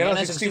 ஏன்னா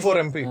 64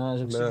 MP.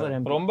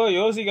 ரொம்ப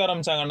யோசிக்க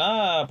ஆரம்பிச்சாங்கன்னா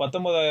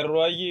 19000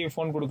 ரூபாய்க்கு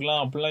போன்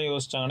கொடுக்கலாம் அப்படிலாம்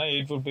யோசிச்சாங்கன்னா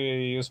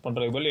 850 யூஸ்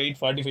பண்றதுக்கு பதில்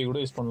 845 கூட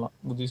யூஸ் பண்ணலாம்.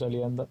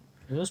 புத்திசாலியா இருந்தா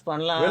யூஸ்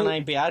பண்ணலாம். ஆனா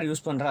இப்ப யார்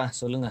யூஸ் பண்றா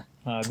சொல்லுங்க?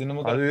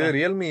 அது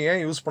Realme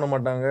ஏன் யூஸ் பண்ண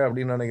மாட்டாங்க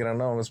அப்படின்னு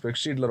நினைக்கிறேன்னா அவங்க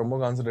ஸ்பெக் ஷீட்ல ரொம்ப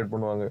கான்சென்ட்ரேட்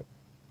பண்ணுவாங்க.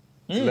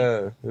 இல்ல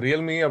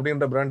Realme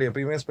அப்படின்ற பிராண்ட்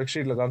எப்பயுமே ஸ்பெக்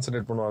ஷீட்ல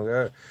கான்சென்ட்ரேட் பண்ணுவாங்க.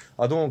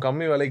 அதுவும்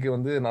கம்மி விலைக்கு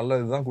வந்து நல்ல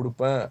இதுதான்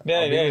கொடுப்பேன்.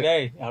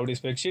 அப்படி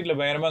ஸ்பெக் ஷீட்ல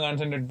பயங்கரமா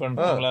கான்சென்ட்ரேட்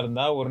பண்றவங்களா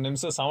இருந்தா ஒரு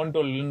நிமிஷம்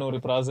 712 ஒரு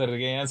ப்ராசஸர்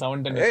இருக்கு, ஏன்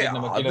 710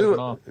 நம்ம கீழ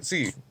இருக்கணும்?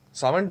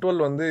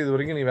 712 வந்து இது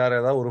வரைக்கும் நீ வேற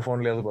ஏதாவது ஒரு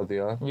போன்லயாவது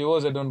பாத்தியா? Vivo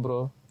Z1 Pro.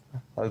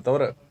 அது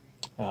தவிர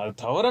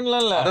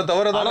தவறன்லாம் இல்ல. அது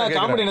தவிர தான்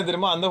காமெடி என்ன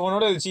தெரியுமா, அந்த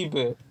போனோட இது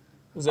சீப்.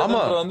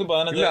 வந்து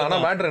 15. ஆனா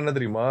மேட்டர் என்ன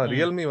தெரியுமா,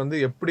 Realme வந்து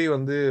எப்படி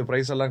வந்து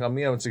பிரைஸ் எல்லாம்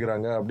கம்மியா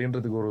வச்சுக்கிறாங்க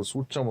அப்படின்றதுக்கு ஒரு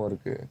சூட்சமும்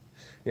இருக்கு.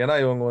 ஏன்னா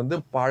இவங்க வந்து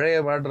பழைய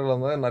மேட்டர்ல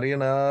வந்து நிறைய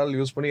நாள்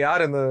யூஸ் பண்ணி,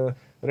 யார் இந்த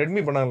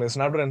ரெட்மி பண்ணாங்களே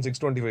Snapdragon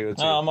 625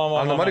 வச்சு,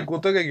 அந்த மாதிரி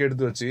குத்தகைக்கு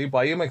எடுத்து வச்சு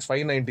இப்ப IMX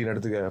 519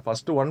 எடுத்துக்க.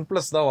 ஃபர்ஸ்ட்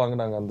OnePlus தான்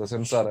வாங்கினாங்க அந்த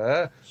சென்சாரை.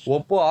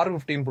 Oppo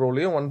R15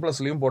 Proலயும்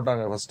OnePlusலயும்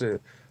போட்டாங்க ஃபர்ஸ்ட்.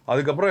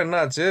 அதுக்கப்புறம்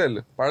என்ன ஆச்சு,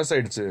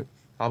 பழசாயிடுச்சு.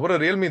 அப்புறம்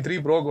Realme 3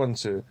 Proக்கு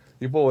வந்துச்சு.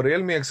 இப்போ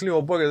Realme Xலயும்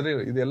Oppo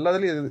இது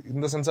எல்லாத்துலயும்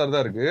இந்த சென்சார்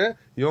தான் இருக்கு,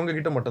 இவங்க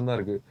கிட்ட மட்டும் தான்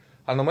இருக்கு.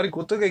 அந்த மாதிரி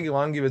குத்தகைக்கு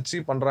வாங்கி வச்சு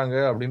பண்றாங்க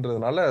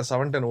அப்படின்றதுனால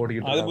 710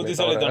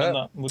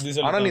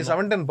 ஓடிக்கிட்டு. ஆனா நீ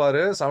 710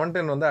 பாரு,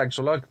 710 வந்து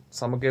ஆக்சுவலா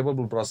சம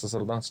கேப்பபிள்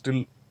ப்ராசஸர் தான்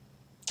ஸ்டில்.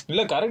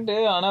 இல்ல கரெக்ட்.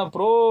 ஆனா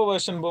ப்ரோ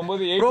வெர்ஷன்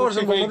போகும்போது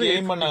 855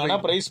 எய்ம் பண்ணாங்கன்னா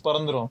பிரைஸ்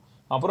பறந்துரும்.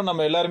 அப்புறம்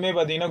நம்ம எல்லாருமே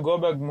பாத்தீங்கன்னா கோ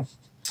பேக்.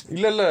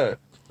 இல்ல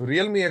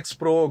Realme X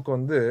Proக்கு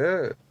வந்து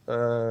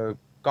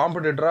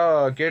காம்படிட்டரா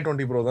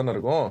K20 Pro தானே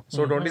இருக்கும். ஸோ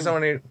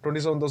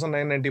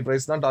 27,990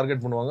 பிரைஸ் தான்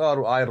டார்கெட் பண்ணுவாங்க.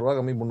 1000 ரூபாய்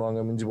கம்மி பண்ணுவாங்க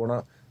மிஞ்சி போனா.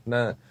 என்ன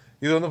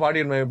இது வந்து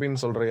 48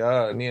 MPன்னு சொல்றியா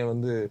நீ,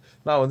 வந்து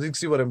நான் வந்து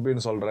 64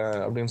 MPன்னு சொல்றேன்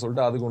அப்படின்னு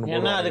சொல்லிட்டு அதுக்கு ஒண்ணு.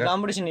 ஏன்னா அது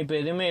காம்படிஷன் இப்போ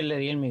எதுவுமே இல்ல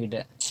Realme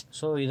கிட்ட.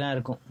 சோ இதான்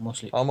இருக்கும்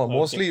மோஸ்ட்லி. ஆமா,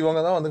 மோஸ்ட்லி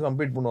இவங்க தான் வந்து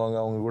கம்பீட் பண்ணுவாங்க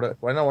அவங்க கூட.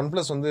 ஏன்னா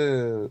OnePlus வந்து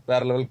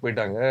வேற லெவலுக்கு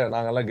போயிட்டாங்க.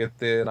 நாங்கெல்லாம்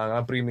கெத்து,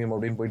 நாங்கெல்லாம் பிரீமியம்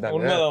அப்படின்னு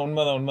போயிட்டாங்க.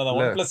 உண்மைதான்.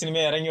 OnePlus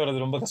இனிமே இறங்கி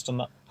வர்றது ரொம்ப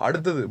கஷ்டம் தான்.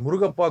 அடுத்தது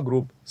Murugappa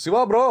group,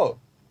 Siva bro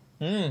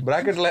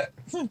பிராக்கெட்ல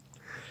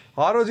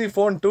ROG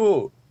Phone 2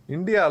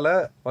 இந்தியால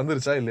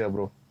வந்துருச்சா இல்லையா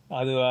ப்ரோ?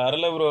 அது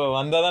வரல ப்ரோ.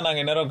 வந்தாதான்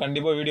நாங்க நேரம்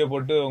கண்டிப்பா வீடியோ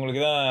போட்டு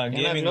உங்களுக்கு தான்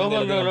கேமிங்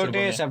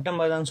குளோபல்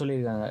செப்டம்பர் தான்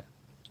சொல்லிருக்காங்க.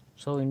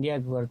 சோ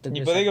இந்தியாக்கு வரதுக்கு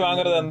இப்போதைக்கு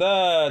வாங்குறதா இருந்தா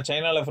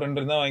சைனால ஃப்ரெண்ட்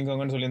இருந்தா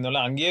வாங்கிக்கோங்கன்னு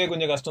சொல்லியிருந்தோம்ல. அங்கேயே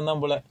கொஞ்சம் கஷ்டம்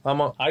தான் போல.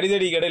 ஆமா,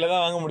 அடிதடி கடையில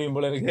தான் வாங்க முடியும்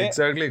போல இருக்கு.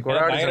 எக்ஸாக்ட்லி,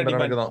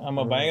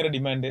 ஆமா பயங்கர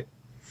டிமாண்ட்.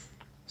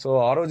 சோ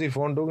ROG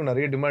Phone 2க்கு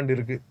நிறைய டிமாண்ட்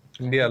இருக்கு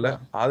இந்தியால.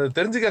 அது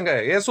தெரிஞ்சுக்கங்க.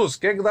 Asus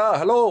கேக்குதா?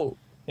 ஹலோ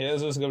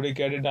Asusக்கு அப்படியே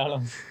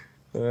கேட்டுட்டாலும்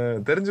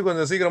தெரிஞ்சு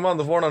கொஞ்சம் சீக்கிரமா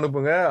அந்த போன்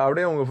அனுப்புங்க.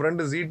 அப்படியே உங்க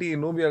ஃப்ரெண்டு ZT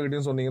நூபியா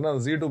கிட்டயும் சொன்னீங்கன்னா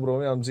அந்த Z2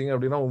 Proவே அனுப்பிச்சிங்க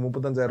அப்படின்னா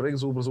 35,000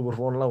 ரூபாய்க்கு சூப்பர்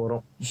போன் எல்லாம்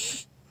வரும்.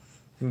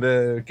 இந்த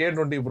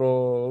K20 Pro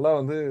எல்லாம்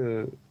வந்து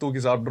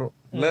தூக்கி சாப்பிட்ரும்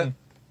இல்ல.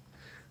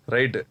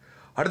 ரைட்டு,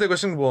 அடுத்த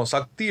கொஸ்டின் போவோம்.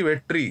 சக்தி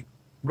வெற்றி,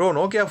 ப்ரோ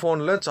நோக்கியா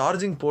போன்ல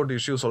சார்ஜிங் போர்ட்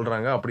இஷ்யூ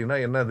சொல்றாங்க, அப்படின்னா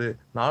என்னது?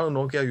 நானும்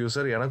நோக்கியா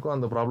யூசர், எனக்கும்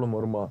அந்த ப்ராப்ளம்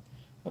வருமா?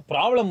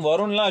 ப்ராப்ளம்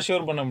வரும்லாம்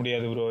அஷ்யூர் பண்ண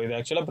முடியாது ப்ரோ. இது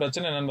ஆக்சுவலா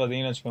பிரச்சனை என்னன்னு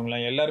பாத்தீங்கன்னு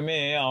வச்சுக்கோங்களேன், எல்லாருமே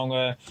அவங்க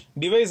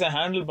டிவைஸை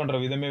ஹேண்டில்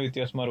பண்ற விதமே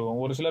வித்தியாசமா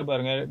இருக்கும். ஒரு சிலர்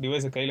பாருங்க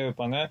டிவைஸை கையில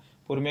வைப்பாங்க,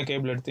 பொறுமையா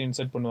கேபிள் எடுத்து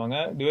இன்சர்ட் பண்ணுவாங்க,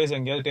 டிவைஸ்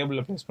எங்கேயாவது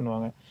டேபிள்ல பிளேஸ்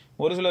பண்ணுவாங்க.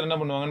 ஒரு சிலர் என்ன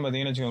பண்ணுவாங்கன்னு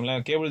பாத்தீங்கன்னு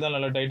வச்சுக்கோங்களேன், கேபிள் தான்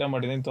நல்லா டைட்டா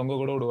மாட்டேங்குது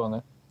தொங்க கூட விடுவாங்க,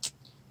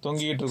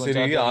 தொங்கிட்டு இருக்கும்.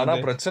 சரி, ஆனா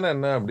பிரச்சனை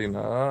என்ன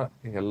அப்படின்னா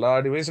எல்லா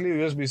டிவைஸ்லயும்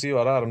USB-C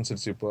வர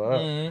ஆரம்பிச்சிருச்சு இப்போ.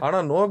 ஆனா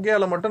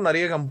நோக்கியால மட்டும்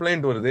நிறைய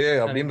கம்ப்ளைண்ட் வருது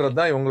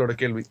அப்படின்றதுதான் இவங்களோட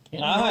கேள்வி.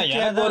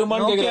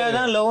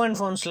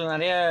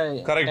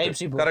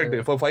 கரெக்ட்.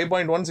 இப்போ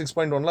 5.1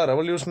 6.1ல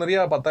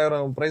ரெவல்யூஷனரியா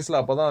 10,000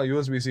 பிரைஸ்ல அப்பதான்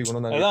USB-C கொண்டு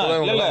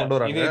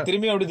வந்தாங்க.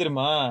 திரும்பி எப்படி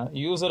தெரியுமா,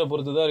 யூசரை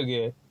பொறுத்துதான்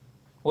இருக்கு.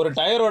 ஒரு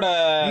டயரோட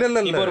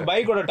இப்ப ஒரு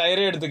பைக்கோட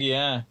டயரே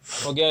எடுத்துக்கியேன்,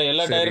 ஓகே,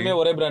 எல்லா டயருமே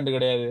ஒரே பிராண்ட்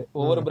கிடையாது.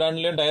 ஒவ்வொரு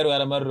பிராண்ட்லயும் டயர்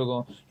வேற மாதிரி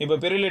இருக்கும். இப்ப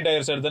பெரிலி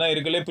டயர்ஸ் எடுத்தனா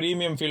இருக்கலே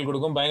பிரீமியம் ஃபீல்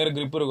கொடுக்கும், பயங்கர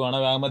கிரிப் இருக்கும்,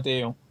 ஆனா வேகமா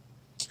தேயும்.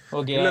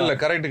 ஓகே, இல்ல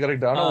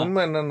கரெக்ட். ஆனா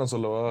உண்மை என்னன்னு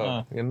சொல்லுவா,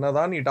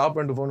 என்னதான் நீ டாப்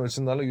எண்ட் போன்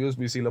வச்சிருந்தாலும்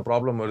USB-C ல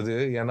ப்ராப்ளம் வருது.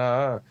 ஏன்னா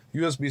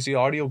USB-C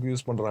ஆடியோக்கு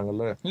யூஸ்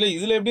பண்றாங்கல்ல. இல்ல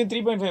இதுல எப்படியும்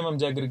 3.5mm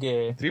ஜாக் இருக்கு.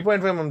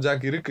 3.5mm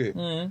ஜாக் இருக்கு,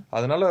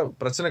 அதனால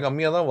பிரச்சனை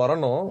கம்மியா தான்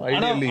வரணும்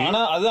ஐடியலி.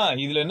 ஆனா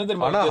அதான் இதுல என்ன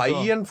தெரியுமா, ஆனா ஹை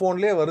எண்ட்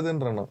போன்லயே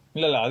வருதுன்றன.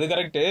 இல்ல அது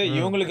கரெக்ட்.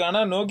 இவங்களுக்கு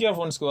ஆனா நோக்கியா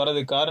போன்ஸ்க்கு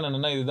வரதுக்கு காரணம்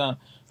என்னன்னா இதுதான்,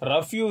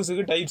 ரஃப்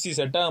யூஸுக்கு டைப் சி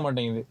செட் ஆக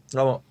மாட்டேங்குது.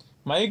 ஆமா,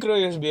 மைக்ரோ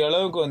யூஎஸ்பி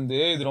அளவுக்கு வந்து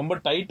இது ரொம்ப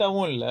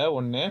டைட்டாவும் இல்ல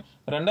ஒண்ணு.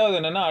 ரெண்டாவது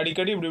என்னன்னா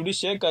அடிக்கடி இப்படி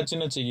ஷேக்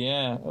ஆச்சுன்னு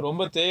வச்சுக்கேன்,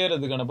 ரொம்ப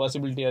தேயறதுக்கான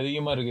பாசிபிலிட்டி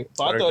அதிகமா இருக்கு.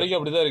 பார்த்த வரைக்கும்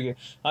அப்படிதான் இருக்கு.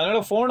 அதனால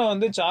போனை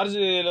வந்து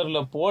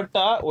சார்ஜர்ல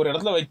போட்டா ஒரு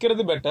இடத்துல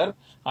வைக்கிறது பெட்டர்.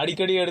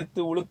 அடிக்கடி எடுத்து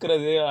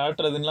உழுக்கிறது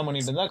ஆட்டுறதுலாம்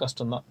பண்ணிட்டு இருந்தா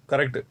கஷ்டம் தான்.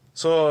 கரெக்ட்.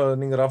 சோ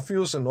நீங்க ரஃப்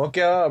யூஸ்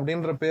நோக்கியா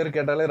அப்படின்ற பேர்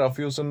கேட்டாலே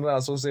ரஃப் யூஸ்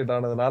அசோசியேட்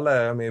ஆனதுனால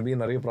மேபி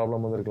நிறைய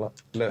ப்ராப்ளம் வந்திருக்கலாம்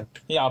இல்ல.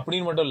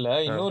 அப்படின்னு மட்டும் இல்ல,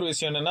 இன்னொரு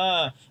விஷயம் என்னன்னா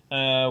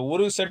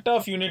ஒரு செட்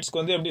ஆஃப் யூனிட்ஸ்க்கு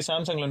வந்து எப்படி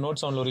சாம்சங்ல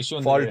நோட் 7ல ஒரு இஷ்யூ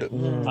வந்து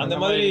அந்த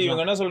மாதிரி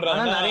இவங்க என்ன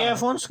சொல்றாங்க, நிறைய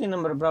போன்ஸ்க்கு இந்த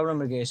மாதிரி ப்ராப்ளம்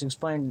இருக்கு.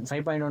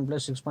 5.1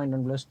 பிளஸ்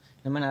 6.1 பிளஸ்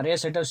இந்த மாதிரி நிறைய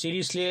செட் ஆஃப்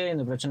சீரிஸ்லயே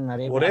இந்த பிரச்சனை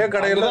நிறைய ஒரே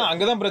கடையில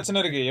அங்கதான் பிரச்சனை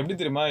இருக்கு. எப்படி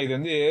தெரியுமா, இது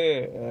வந்து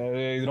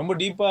இது ரொம்ப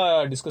டீப்பா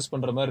டிஸ்கஸ்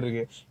பண்ற மாதிரி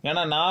இருக்கு.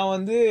 ஏன்னா நான்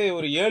வந்து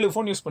ஒரு 7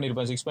 போன் யூஸ்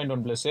பண்ணிருப்பேன்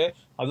 6.1 பிளஸ்.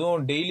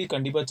 அதுவும் டெய்லி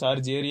கண்டிப்பா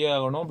சார்ஜ் ஏரியா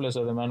ஆகணும், பிளஸ்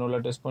அதை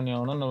மேனுவலா டெஸ்ட் பண்ணி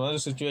ஆகணும். இந்த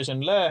மாதிரி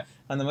சிச்சுவேஷன்ல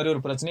அந்த மாதிரி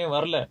ஒரு பிரச்சனையும்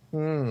வரல.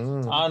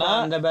 ஆனா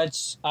அந்த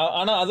பேட்ச்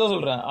அதான்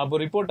சொல்றேன், அப்போ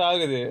ரிப்போர்ட்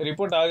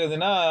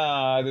ஆகுதுன்னா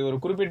அது ஒரு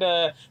குறிப்பிட்ட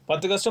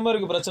 10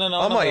 கஸ்டமருக்கு பிரச்சனை.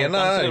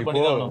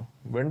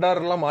 வெண்டார்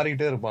எல்லாம்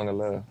மாறிட்டே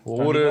இருப்பாங்கல்ல,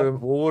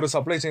 ஒவ்வொரு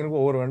சப்ளை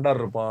செயினுக்கும் ஒவ்வொரு வெண்டார்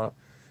இருப்பான்.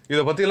 இத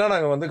பத்தி எல்லாம்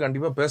நாங்க வந்து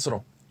கண்டிப்பா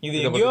பேசுறோம். இது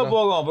எங்கேயோ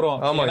போகும் அப்புறம்.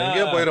 ஆமா,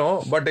 எங்கேயோ போயிரும்.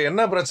 பட்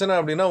என்ன பிரச்சனை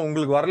அப்படின்னா,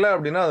 உங்களுக்கு வரல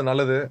அப்படின்னா அது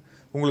நல்லது,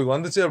 உங்களுக்கு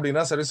வந்துச்சு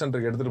அப்படின்னா சர்வீஸ்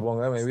சென்டருக்கு எடுத்துட்டு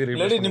போங்க. மேபி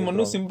நீங்க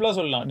இன்னும் சிம்பிளா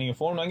சொல்லலாம், நீங்க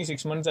போன் வாங்கி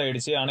 6 மந்த்ஸ்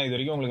ஆயிடுச்சு ஆனா இது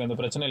வரைக்கும் உங்களுக்கு அந்த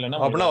பிரச்சனை இல்லைன்னா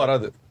அப்படின்னா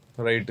வராது.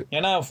 ரைட்.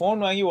 ஏன்னா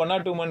போன் வாங்கி 1 or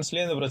 2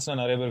 மந்த்ஸ்லயே இந்த பிரச்சனை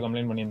நிறைய பேர்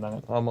கம்ப்ளைண்ட் பண்ணியிருந்தாங்க.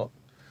 ஆமா.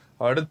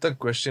 அடுத்த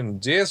கொஸ்டின்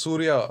ஜே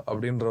சூர்யா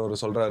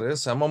அப்படின்றவர் சொல்றாரு,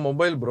 செம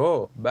மொபைல் ப்ரோ,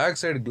 பேக்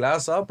சைடு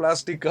கிளாஸா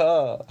பிளாஸ்டிக்கா?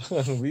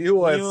 விவோ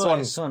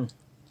S1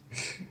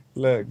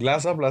 இல்ல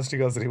கிளாஸா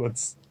பிளாஸ்டிக்கா?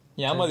 ஸ்ரீவத்ஸ்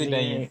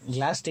ஏமாத்திட்டாங்க.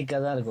 கிளாஸ்டிக்கா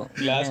தான் இருக்கும்.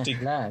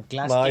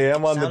 நான்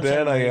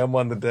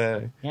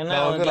ஏமாந்துட்டேன். ஏன்னா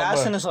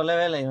கிளாஸ்னு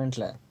சொல்லவே இல்லை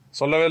இவென்ட்ல.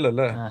 சொல்லவே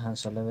இல்ல.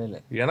 சொல்லவே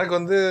இல்லை. எனக்கு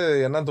வந்து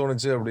என்ன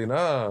தோணுச்சு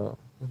அப்படின்னா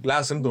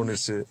கிளாஸ்ன்னு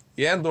தோணுச்சு.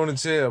 ஏன்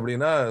தோணுச்சு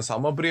அப்படின்னா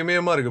செம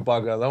பிரீமியமா இருக்கு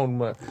பாக்க, அதான்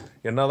உண்மை.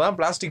 என்னதான்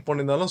பிளாஸ்டிக்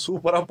பண்ணிருந்தாலும்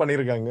சூப்பரா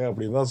பண்ணிருக்காங்க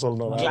அப்படின்னு தான்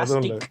சொல்லணும்.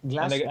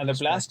 அந்த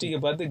பிளாஸ்டிக்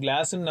பார்த்து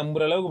கிளாஸ்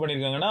நம்புற அளவுக்கு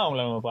பண்ணிருக்காங்கன்னா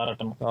அவங்கள நம்ம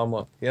பாராட்டணும்.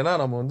 ஆமா, ஏன்னா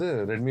நம்ம வந்து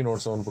ரெட்மி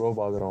நோட் 7 ப்ரோ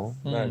பாக்குறோம்,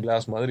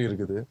 கிளாஸ் மாதிரி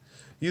இருக்குது.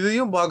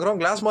 இதையும் பாக்குறோம்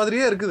கிளாஸ்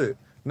மாதிரியே இருக்குது.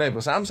 என்ன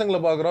இப்ப சாம்சங்ல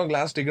பாக்குறோம்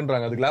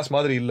கிளாஸ்டிக்ன்றாங்க, அது கிளாஸ்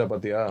மாதிரி இல்ல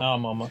பாத்தியா?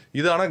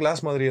 இது ஆனா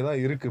கிளாஸ் மாதிரியே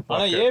தான் இருக்கு.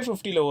 ஆனா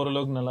A50ல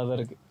ஓரளவுக்கு நல்லா தான்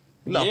இருக்கு.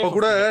 இல்ல அப்ப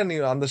கூட நீ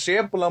அந்த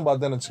ஷேப் எல்லாம்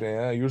பார்த்தேன்னு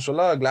வச்சுக்கேன்,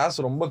 யூஸ்வலா கிளாஸ்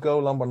ரொம்ப கர்வ்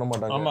எல்லாம் பண்ண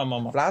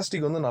மாட்டாங்க.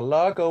 பிளாஸ்டிக் வந்து நல்லா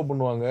கர்வ்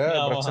பண்ணுவாங்க,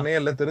 பிரச்சனையே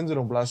இல்ல,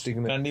 தெரிஞ்சிடும்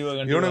பிளாஸ்டிக்னு.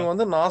 இவனுங்க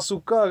வந்து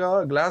நாசுக்கா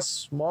கிளாஸ்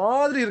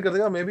மாதிரி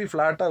இருக்கிறதுக்காக மேபி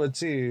பிளாட்டா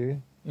வச்சு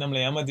நம்மள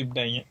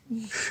ஏமாத்திட்டாங்க.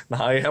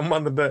 நான்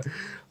ஏமாந்துட்டேன்.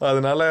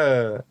 அதனால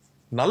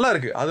நல்லா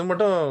இருக்கு, அது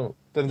மட்டும்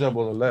தெரிஞ்சா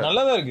போதும். இல்ல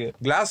நல்லாதான் இருக்கு,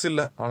 கிளாஸ்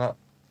இல்ல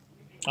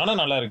ஆனா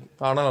நல்லா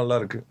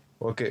இருக்கு.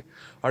 ஓகே,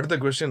 அடுத்த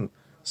क्वेश्चन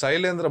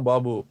சைலேந்திர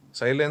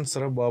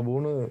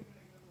பாபுன்னு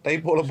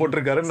டைப்போல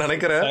போட்டிருக்காருன்னு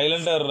நினைக்கிறேன்.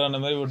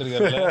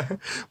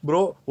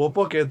 ப்ரோ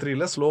ஓப்போ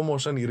K3ல ஸ்லோ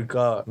மோஷன்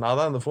இருக்கா? நான்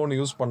தான் அந்த போன்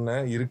யூஸ்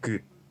பண்ணேன், இருக்கு.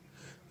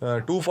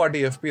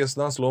 240 FPS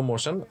தான் ஸ்லோ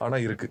மோஷன், ஆனா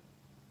இருக்கு.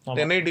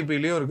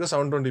 1080pலயும் இருக்கு,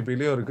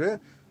 720pலயும் இருக்கு.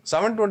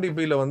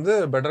 720pல வந்து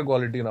பெட்டர்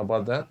குவாலிட்டி நான்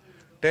பார்த்தேன்.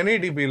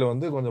 1080pல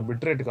வந்து கொஞ்சம்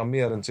பிட் ரேட்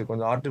கம்மியா இருந்துச்சு,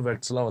 கொஞ்சம்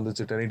ஆர்டிஃபேக்ட்ஸ் எல்லாம்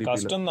வந்துச்சு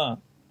 1080pல.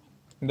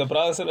 இந்த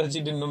ப்ராசஸர்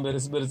வச்சிட்டு இன்னும்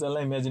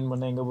பெருசெல்லாம் இமேஜின்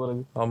பண்ண எங்க போறது?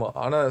 ஆமா,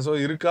 ஆனா சோ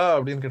இருக்கா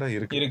அப்படின்னு கேட்டா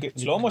இருக்கு,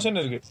 ஸ்லோ மோஷன்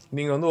இருக்கு.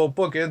 நீங்க வந்து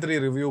ஒப்போ K3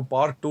 ரிவ்யூ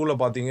பார்ட் 2ல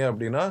பாத்தீங்க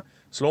அப்படின்னா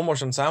ஸ்லோ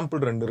மோஷன்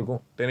சாம்பிள் 2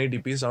 இருக்கும்,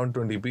 1080p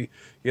 720p.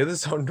 எது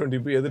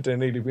 720p எது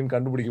 1080pன்னு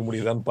கண்டுபிடிக்க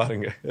முடியுதான்னு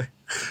பாருங்க.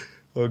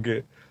 ஓகே,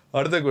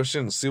 அடுத்த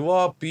क्वेश्चन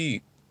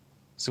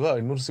சிவா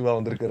இன்னொரு சிவா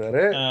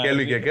வந்திருக்காரு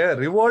கேள்வி கேட்க.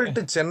 ரிவோல்ட்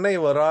சென்னை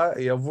வர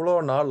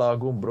எவ்வளவு நாள்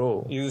ஆகும் ப்ரோ?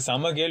 இது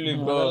சம கேள்வி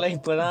ப்ரோ.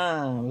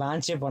 இப்பதான்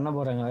லான்ச்சே பண்ண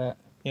போறாங்க.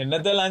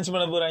 என்னத்தான் லான்ச்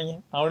பண்ண போறாங்க?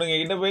 அவனுங்க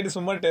கிட்ட போயிட்டு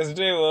சும்மா டெஸ்ட்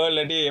டிரைவ்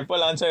இல்லாட்டி எப்ப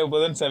லான்ச் ஆக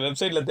போகுதுன்னு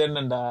வெப்சைட்ல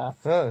தேடினேன்டா.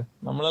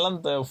 நம்மளெல்லாம்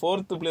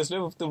 4th பிளேஸ்ல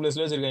 5th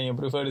பிளேஸ்ல வச்சிருக்காங்க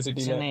ப்ரிஃபர்டு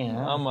சிட்டில.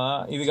 ஆமா,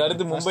 இதுக்கு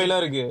அடுத்து மும்பைலாம்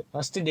இருக்கு.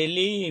 ஃபர்ஸ்ட்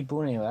டெல்லி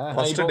பூனேவா?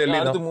 ஃபர்ஸ்ட் டெல்லி,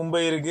 அடுத்து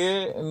மும்பை இருக்கு,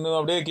 இன்னும்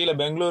அப்படியே கீழ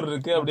பெங்களூர்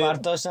இருக்கு. அப்படியே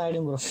 10 வருஷம்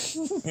ஆயிடும் ப்ரோ.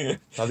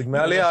 அதுக்கு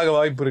மேலயே ஆக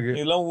வாய்ப்பு இருக்கு.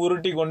 இதெல்லாம்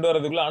உருட்டி கொண்டு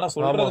வரதுக்குள்ள. ஆனா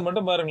சொல்றது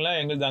மட்டும் பாருங்களேன்,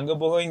 எங்களுக்கு அங்க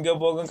போகும் இங்க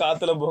போகும்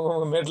காத்துல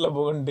போகும் மேட்ல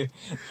போகும்ட்டு.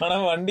 ஆனா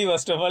வண்டி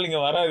ஃபர்ஸ்ட் ஆஃப் ஆல்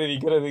இங்க வராது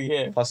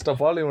விக்கிறதுக்கு. ஃபர்ஸ்ட்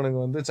ஆஃப் ஆல்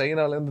இவனுக்கு வந்து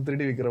சைனால இருந்து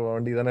திருடி விக்கிற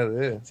வண்டி தானே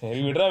அது. சரி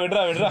விடுறா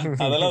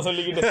அதெல்லாம்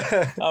சொல்லிக்கிட்டு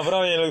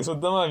அப்புறம் எனக்கு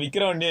சுத்தமா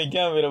விக்கிற வண்டி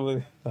வைக்காம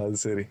போகுது. அது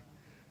சரி,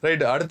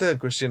 ரைட். அடுத்த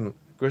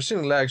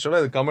கொஸ்டின்ல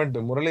ஆக்சுவலா இது கமெண்ட்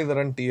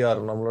முரளிதரன் TR,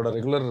 நம்மளோட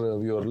ரெகுலர்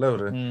வியூவர்ல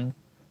அவரு.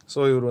 சோ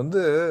இவர்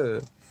வந்து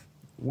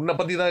உன்னை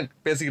பத்தி தான்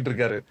பேசிக்கிட்டு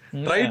இருக்காரு.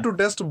 Try to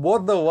test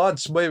both the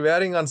watch by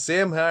wearing on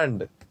same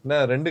hand.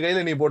 என்ன 2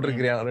 கையில நீ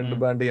போட்டிருக்கிறியா 2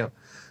 பேண்டையும்.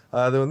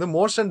 அது வந்து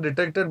motion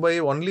detected by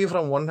only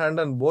from one hand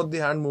and both the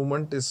hand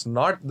movement is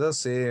not the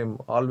same,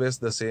 always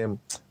the same.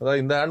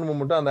 அதாவது இந்த ஹேண்ட்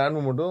மூவ்மெண்ட்டும் அந்த ஹேண்ட்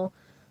மூவ்மெண்ட்டும்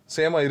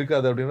சேமா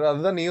இருக்காது அப்படின்ற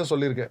அதுதான் நீயும்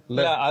சொல்லியிருக்க.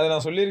 இல்ல அதை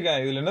நான் சொல்லியிருக்கேன்.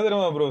 இதுல என்ன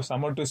தெரியுமா ப்ரோ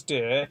சம்மர் ட்விஸ்ட்?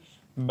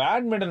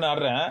 பேட்மிண்டன்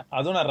ஆடுறேன்,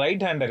 அதுவும் நான்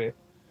ரைட்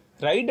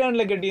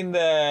ஹேண்ட்ல கட்டி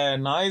இந்த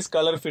நாய்ஸ்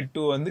கலர் ஃபிட்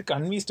வந்து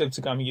கன்வி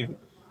ஸ்டெப்ஸ் காமிக்குது.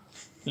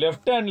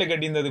 லெஃப்ட் ஹேண்ட்ல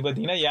கட்டியிருந்தது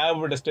பாத்தீங்கன்னா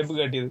ஏகப்பட்ட ஸ்டெப்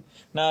காட்டியது.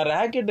 நான்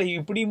ராக்கெட்டை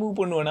இப்படி மூவ்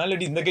பண்ணுவேனா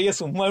இல்லாட்டி இந்த கையை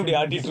சும்மா இப்படி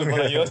ஆட்டிட்டு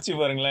இருப்பேன் யோசிச்சு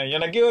பாருங்களேன்.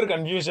 எனக்கே ஒரு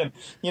கன்ஃபியூஷன்,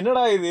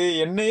 என்னடா இது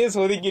என்னையே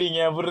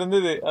சோதிக்கிறீங்க அப்படி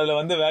இருந்தது அதுல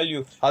வந்த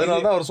வேல்யூ.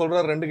 அதனாலதான் அவர்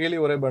சொல்றாரு 2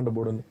 கையிலயும் ஒரே பேண்ட்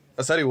போடுன்னு.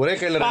 சாரி, ஒரே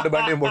கையில 2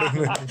 பேண்டையும்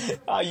போடுங்க.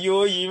 ஐயோ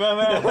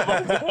இவன்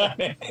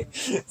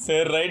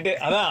சரி ரைட்டு.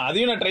 அதான்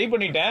அதையும் நான் ட்ரை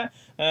பண்ணிட்டேன்.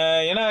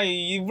 ஏன்னா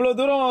இவ்வளவு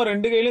தூரம்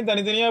 2 கையிலும்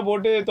தனித்தனியா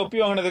போட்டு தொப்பி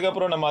வாங்கினதுக்கு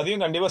அப்புறம் நம்ம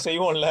அதையும் கண்டிப்பா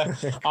செய்வோம்ல.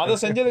 அதை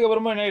செஞ்சதுக்கு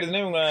அப்புறமா என்ன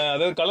ஆயிடுதுன்னா இவங்க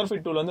அதாவது கலர்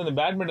ஃபிட் டூல் வந்து இந்த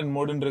பேட்மிண்டன்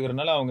மோடுன்னு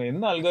இருக்கிறதுனால அவங்க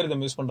என்ன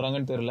அல்காரிதம் யூஸ்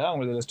பண்றாங்கன்னு தெரியல.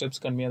 அவங்களுக்கு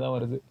ஸ்டெப்ஸ் கம்மியா தான்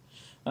வருது.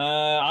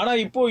 ஆனா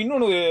இப்போ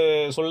இன்னொன்னு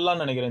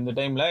சொல்லலாம்னு நினைக்கிறேன் இந்த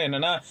டைம்ல.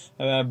 என்னன்னா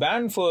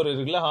பேண்ட் 4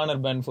 இருக்குல்ல, ஹானர்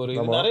பேண்ட் 4,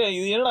 இது நிறைய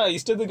இது என்னடா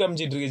இஷ்டத்துக்கு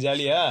காமிச்சிட்டு இருக்கு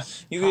ஜாலியா.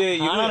 இது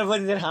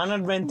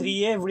ஹானர் பேண்ட் 3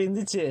 இப்படி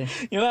இருந்துச்சு.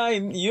 ஏன்னா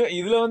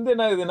இதுல வந்து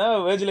என்ன ஆகுதுன்னா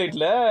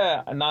வேர்ஜிலைட்ல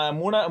நான்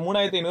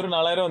 3500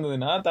 4000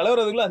 வந்ததுன்னா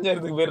தலைவர் அதுக்குள்ள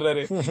 5000க்கு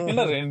போயிடுறாரு.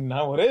 என்ன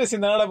நான் ஒரே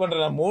விஷயம் தானடா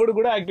பண்றேன், மோடு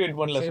கூட ஆக்டிவேட்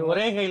பண்ணல.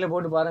 ஒரே கையில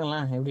போட்டு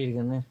பாருங்களேன் எப்படி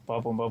இருக்குன்னு.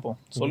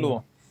 பாப்போம்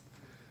சொல்லுவோம்.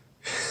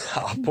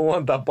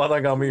 அப்பவும்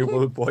தப்பாதான் காமிக்க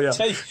போது போயா.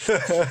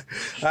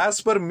 As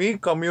per me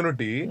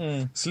community,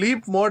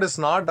 sleep mode is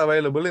not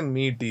available in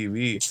Me TV,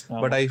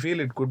 but I feel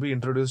it could be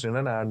introduced in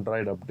an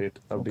Android update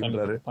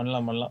அப்படின்றாரு.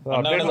 பண்ணலாம்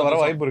அப்டேட்ல வர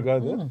வாய்ப்பு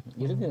இருக்காது.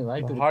 இருக்கு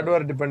வாய்ப்பு.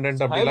 ஹார்ட்வேர்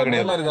டிபெண்டன்ட் அப்படிலாம்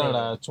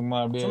கிடையாது. சும்மா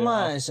அப்படியே சும்மா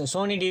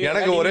சோனி டிவி.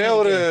 எனக்கு ஒரே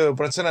ஒரு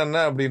பிரச்சனை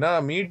என்ன அப்படின்னா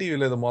மீ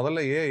டிவில இது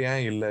முதல்ல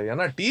ஏன் இல்ல,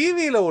 ஏன்னா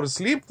டிவில ஒரு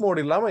ஸ்லீப்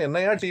மோட் இல்லாம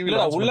என்னையா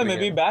டிவில உள்ள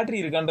மேபி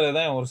பேட்டரி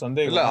இருக்கான்றதுதான் ஒரு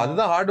சந்தேகம். இல்ல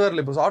அதுதான்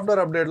ஹார்ட்வேர்ல இப்ப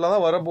சாஃப்ட்வேர் அப்டேட்ல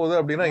தான் வரப்போகுது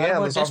அப்படின்னா ஏன்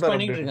அந்த சாஃப்ட்வேர்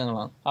பண்ணிட்டு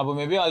இருக்காங்களா? அப்ப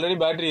மேபி ஆல்ரெடி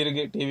பேட்டரி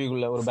இருக்கு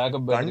டிவிக்குள்ள, ஒரு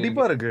பேக்கப் பேட்டரி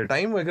கண்டிப்பா இருக்கு.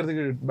 டைம்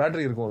வைக்கிறதுக்கு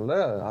பேட்டரி இருக்கும்ல,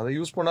 அதை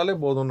யூஸ் பண்ணாலே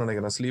போதும்னு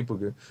நினைக்கிறேன்.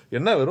 ஸ்லீப்புக்கு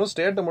என்ன வெறும்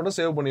ஸ்டேட்டை மட்டும்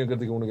சேவ் பண்ணி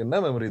வைக்கிறதுக்கு உனக்கு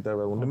என்ன மெமரி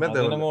தேவை? ஒண்ணுமே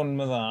தேவை.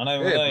 உண்மைதான். ஆனா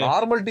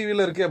நார்மல்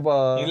டிவில இருக்கேப்பா.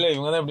 இல்ல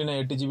இவங்க தான் எப்படின்னா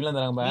 8 GB எல்லாம்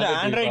தராங்க. இல்ல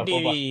ஆண்ட்ராய்ட்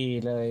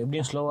டிவில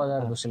எப்படியும் ஸ்லோவா தான்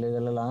இருக்கும் சில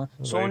இதெல்லாம்.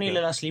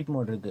 சோனில எல்லாம் ஸ்லீப்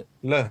மோட் இருக்கு.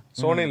 இல்ல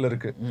சோனில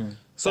இருக்கு.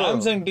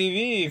 Samsung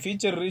TV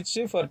feature rich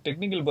for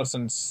technical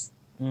persons.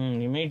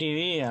 Mi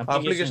TV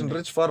application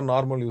rich for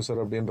normal user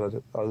அப்படின்றது.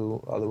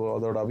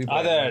 அதோட அபிப்பிராயம்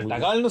அத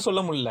டகால்னு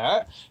சொல்ல முடியல.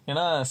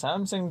 ஏன்னா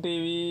சாம்சங்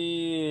டிவி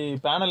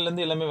பேனல்ல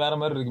இருந்து எல்லாமே வேற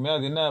மாதிரி இருக்குமே,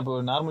 அது என்ன இப்போ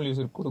நார்மல்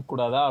யூசர் கொடுக்க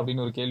கூடாதா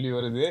அப்படின்னு ஒரு கேள்வி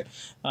வருது.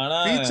 ஆனா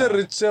ஃபீச்சர்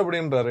ரிச்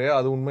அப்படின்றாரு,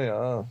 அது உண்மையா?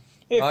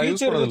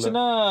 ஃபீச்சர்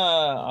ரிச்னா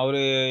அவரு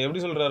எப்படி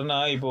சொல்றாருன்னா,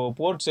 இப்போ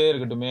போர்ட்ஸே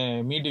இருக்கட்டுமே,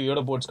 மீ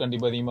டிவியோட போர்ட்ஸ்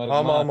கண்டிப்பா அதிகமா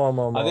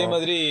இருக்கும். அதே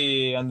மாதிரி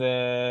அந்த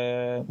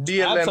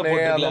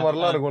அந்த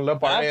மாதிரிலாம் இருக்கும்ல,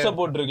 ஆப்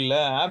சப்போர்ட் இருக்குல்ல,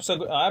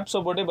 ஆப்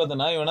சப்போர்ட்டே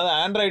பார்த்தனா இவன்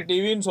ஆண்ட்ராய்ட்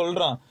டிவின்னு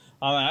சொல்றான்.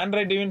 அவன்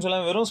ஆண்ட்ராய்ட் டிவின்னு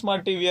சொல்ல வெறும்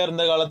ஸ்மார்ட் டிவியா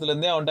இருந்த காலத்துல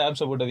இருந்தே அவன்கிட்ட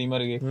ஆப் சப்போர்ட் அதிகமா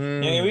இருக்கு.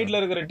 எங்க வீட்டுல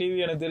இருக்கிற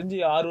டிவி எனக்கு தெரிஞ்சு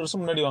 6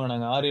 வருஷம் முன்னாடி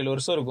வாங்கினாங்க, 6-7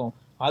 வருஷம் இருக்கும்.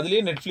 அதுலயே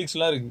நெட்ஃபிளிக்ஸ்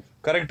எல்லாம் இருக்கு.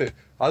 கரெக்ட்.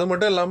 அது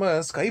மட்டும் இல்லாம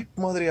ஸ்கைப்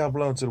மாதிரி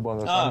ஆப்லாம்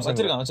வச்சிருப்பாங்க.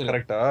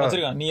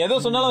 வச்சிருக்கான். நீ எதோ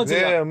சொன்னாலும்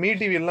வச்சிருக்கான். மீ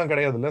டிவி எல்லாம்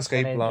கிடையாதுல்ல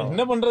ஸ்கைப்லாம்.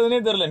 என்ன பண்றதுனே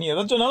தெரியல, நீ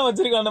எதோ சொன்னாலும்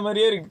வச்சிருக்கான் அந்த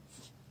மாதிரியே இருக்கு.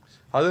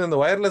 அது இந்த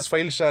வயர்லெஸ்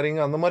ஃபைல் ஷேரிங்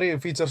அந்த மாதிரி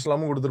ஃபீச்சர்ஸ்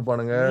எல்லாமும்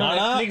கொடுத்துருப்பானுங்க.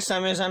 நெட்ஃபிளிக்ஸ்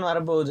அமேசான்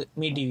வரப்போகுது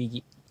மீ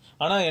டிவிக்கு.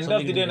 ஆனா எண்ட்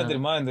ஆஃப் தி டே என்ன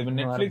தெரியுமா, இந்த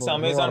நெட்ஃபிளிக்ஸ்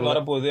அமேசான்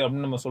வரப்போகுது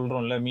அப்படின்னு நம்ம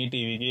சொல்றோம்ல மீ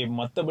டிவிக்கு,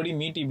 மத்தபடி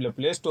மீ டிவில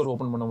பிளே ஸ்டோர்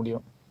ஓபன் பண்ண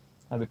முடியும்.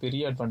 அது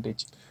பெரிய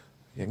அட்வான்டேஜ்.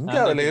 எங்க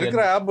அதுல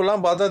இருக்கிற ஆப்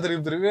எல்லாம் பார்த்தா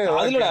திருப்பி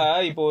அதுலடா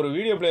இப்போ ஒரு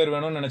வீடியோ பிளேயர்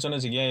வேணும்னு நினைச்சோன்னு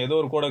வச்சுக்கேன், ஏதோ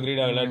ஒரு கோட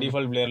கிரீட் ஆகல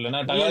டிஃபால்ட் பிளேயர்ல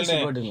விஎல்சி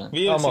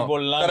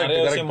போடலாம், நிறைய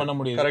விஷயம் பண்ண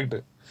முடியும். கரெக்ட்.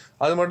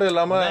 அது மட்டும்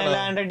இல்லாம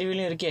ஆண்ட்ராய்ட்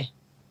டிவிலயும் இருக்கே.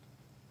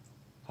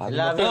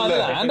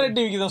 ஆண்ட்ராய்ட்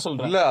டிவிக்கு தான்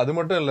சொல்றேன். இல்ல அது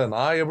மட்டும் இல்ல,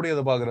 நான் எப்படி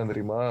அதை பாக்குறேன்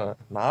தெரியுமா,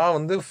 நான்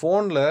வந்து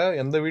போன்ல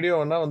எந்த வீடியோ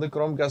வேணா வந்து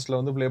குரோம் காஸ்ட்ல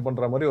வந்து பிளே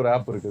பண்ற மாதிரி ஒரு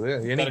ஆப் இருக்குது,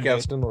 எனி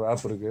காஸ்ட்னு ஒரு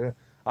ஆப் இருக்கு.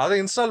 அதை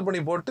இன்ஸ்டால்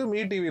பண்ணி போட்டு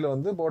மீ டிவில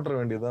வந்து போட்டுற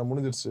வேண்டியதா,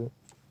 முடிஞ்சிருச்சு.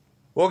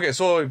 ஓகே,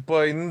 சோ இப்போ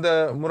இந்த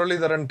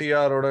முரளிதரன்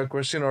டிஆரோட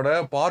கொஸ்டினோட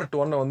பார்ட்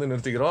 1 வந்து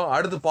நிறுத்திக்கிறோம்.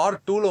 அடுத்து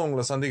பார்ட் 2ல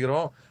உங்களை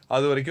சந்திக்கிறோம்.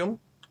 அது வரைக்கும்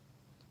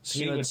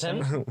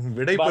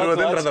விடை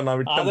பெறுவதுன்றத நான்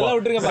விட்டேன். அதெல்லாம்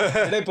விட்டுருங்கப்பா,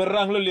 விடை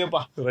பெறுறாங்களோ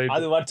இல்லையோப்பா,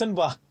 அது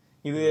வட்சன்பா.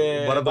 இது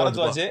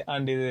பரத்வாஜ்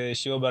அண்ட் இது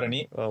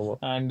சிவபரணி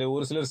அண்ட்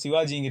ஒரு சிலர்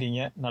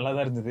சிவாஜிங்கிறீங்க.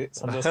 நல்லாதான் இருந்தது,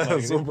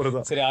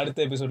 சந்தோஷமா. சரி,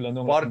 அடுத்த எபிசோட்ல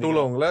வந்து பார்ட்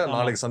 2ல உங்களை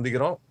நாளைக்கு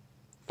சந்திக்கிறோம்.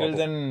 Till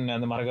then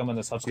அந்த மறக்காம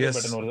அந்த சப்ஸ்கிரைப்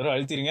பட்டன் ஒரு தடவை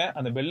அழுத்திருங்க,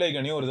 அந்த பெல்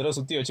ஐகானையும் ஒரு தடவை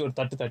சுத்தி வச்சு ஒரு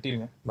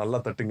தட்டிருங்க. நல்லா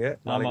தட்டுங்க,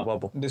 நாளைக்கு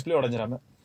பாப்போம். டிஸ்ப்ளே உடைஞ்சிராம.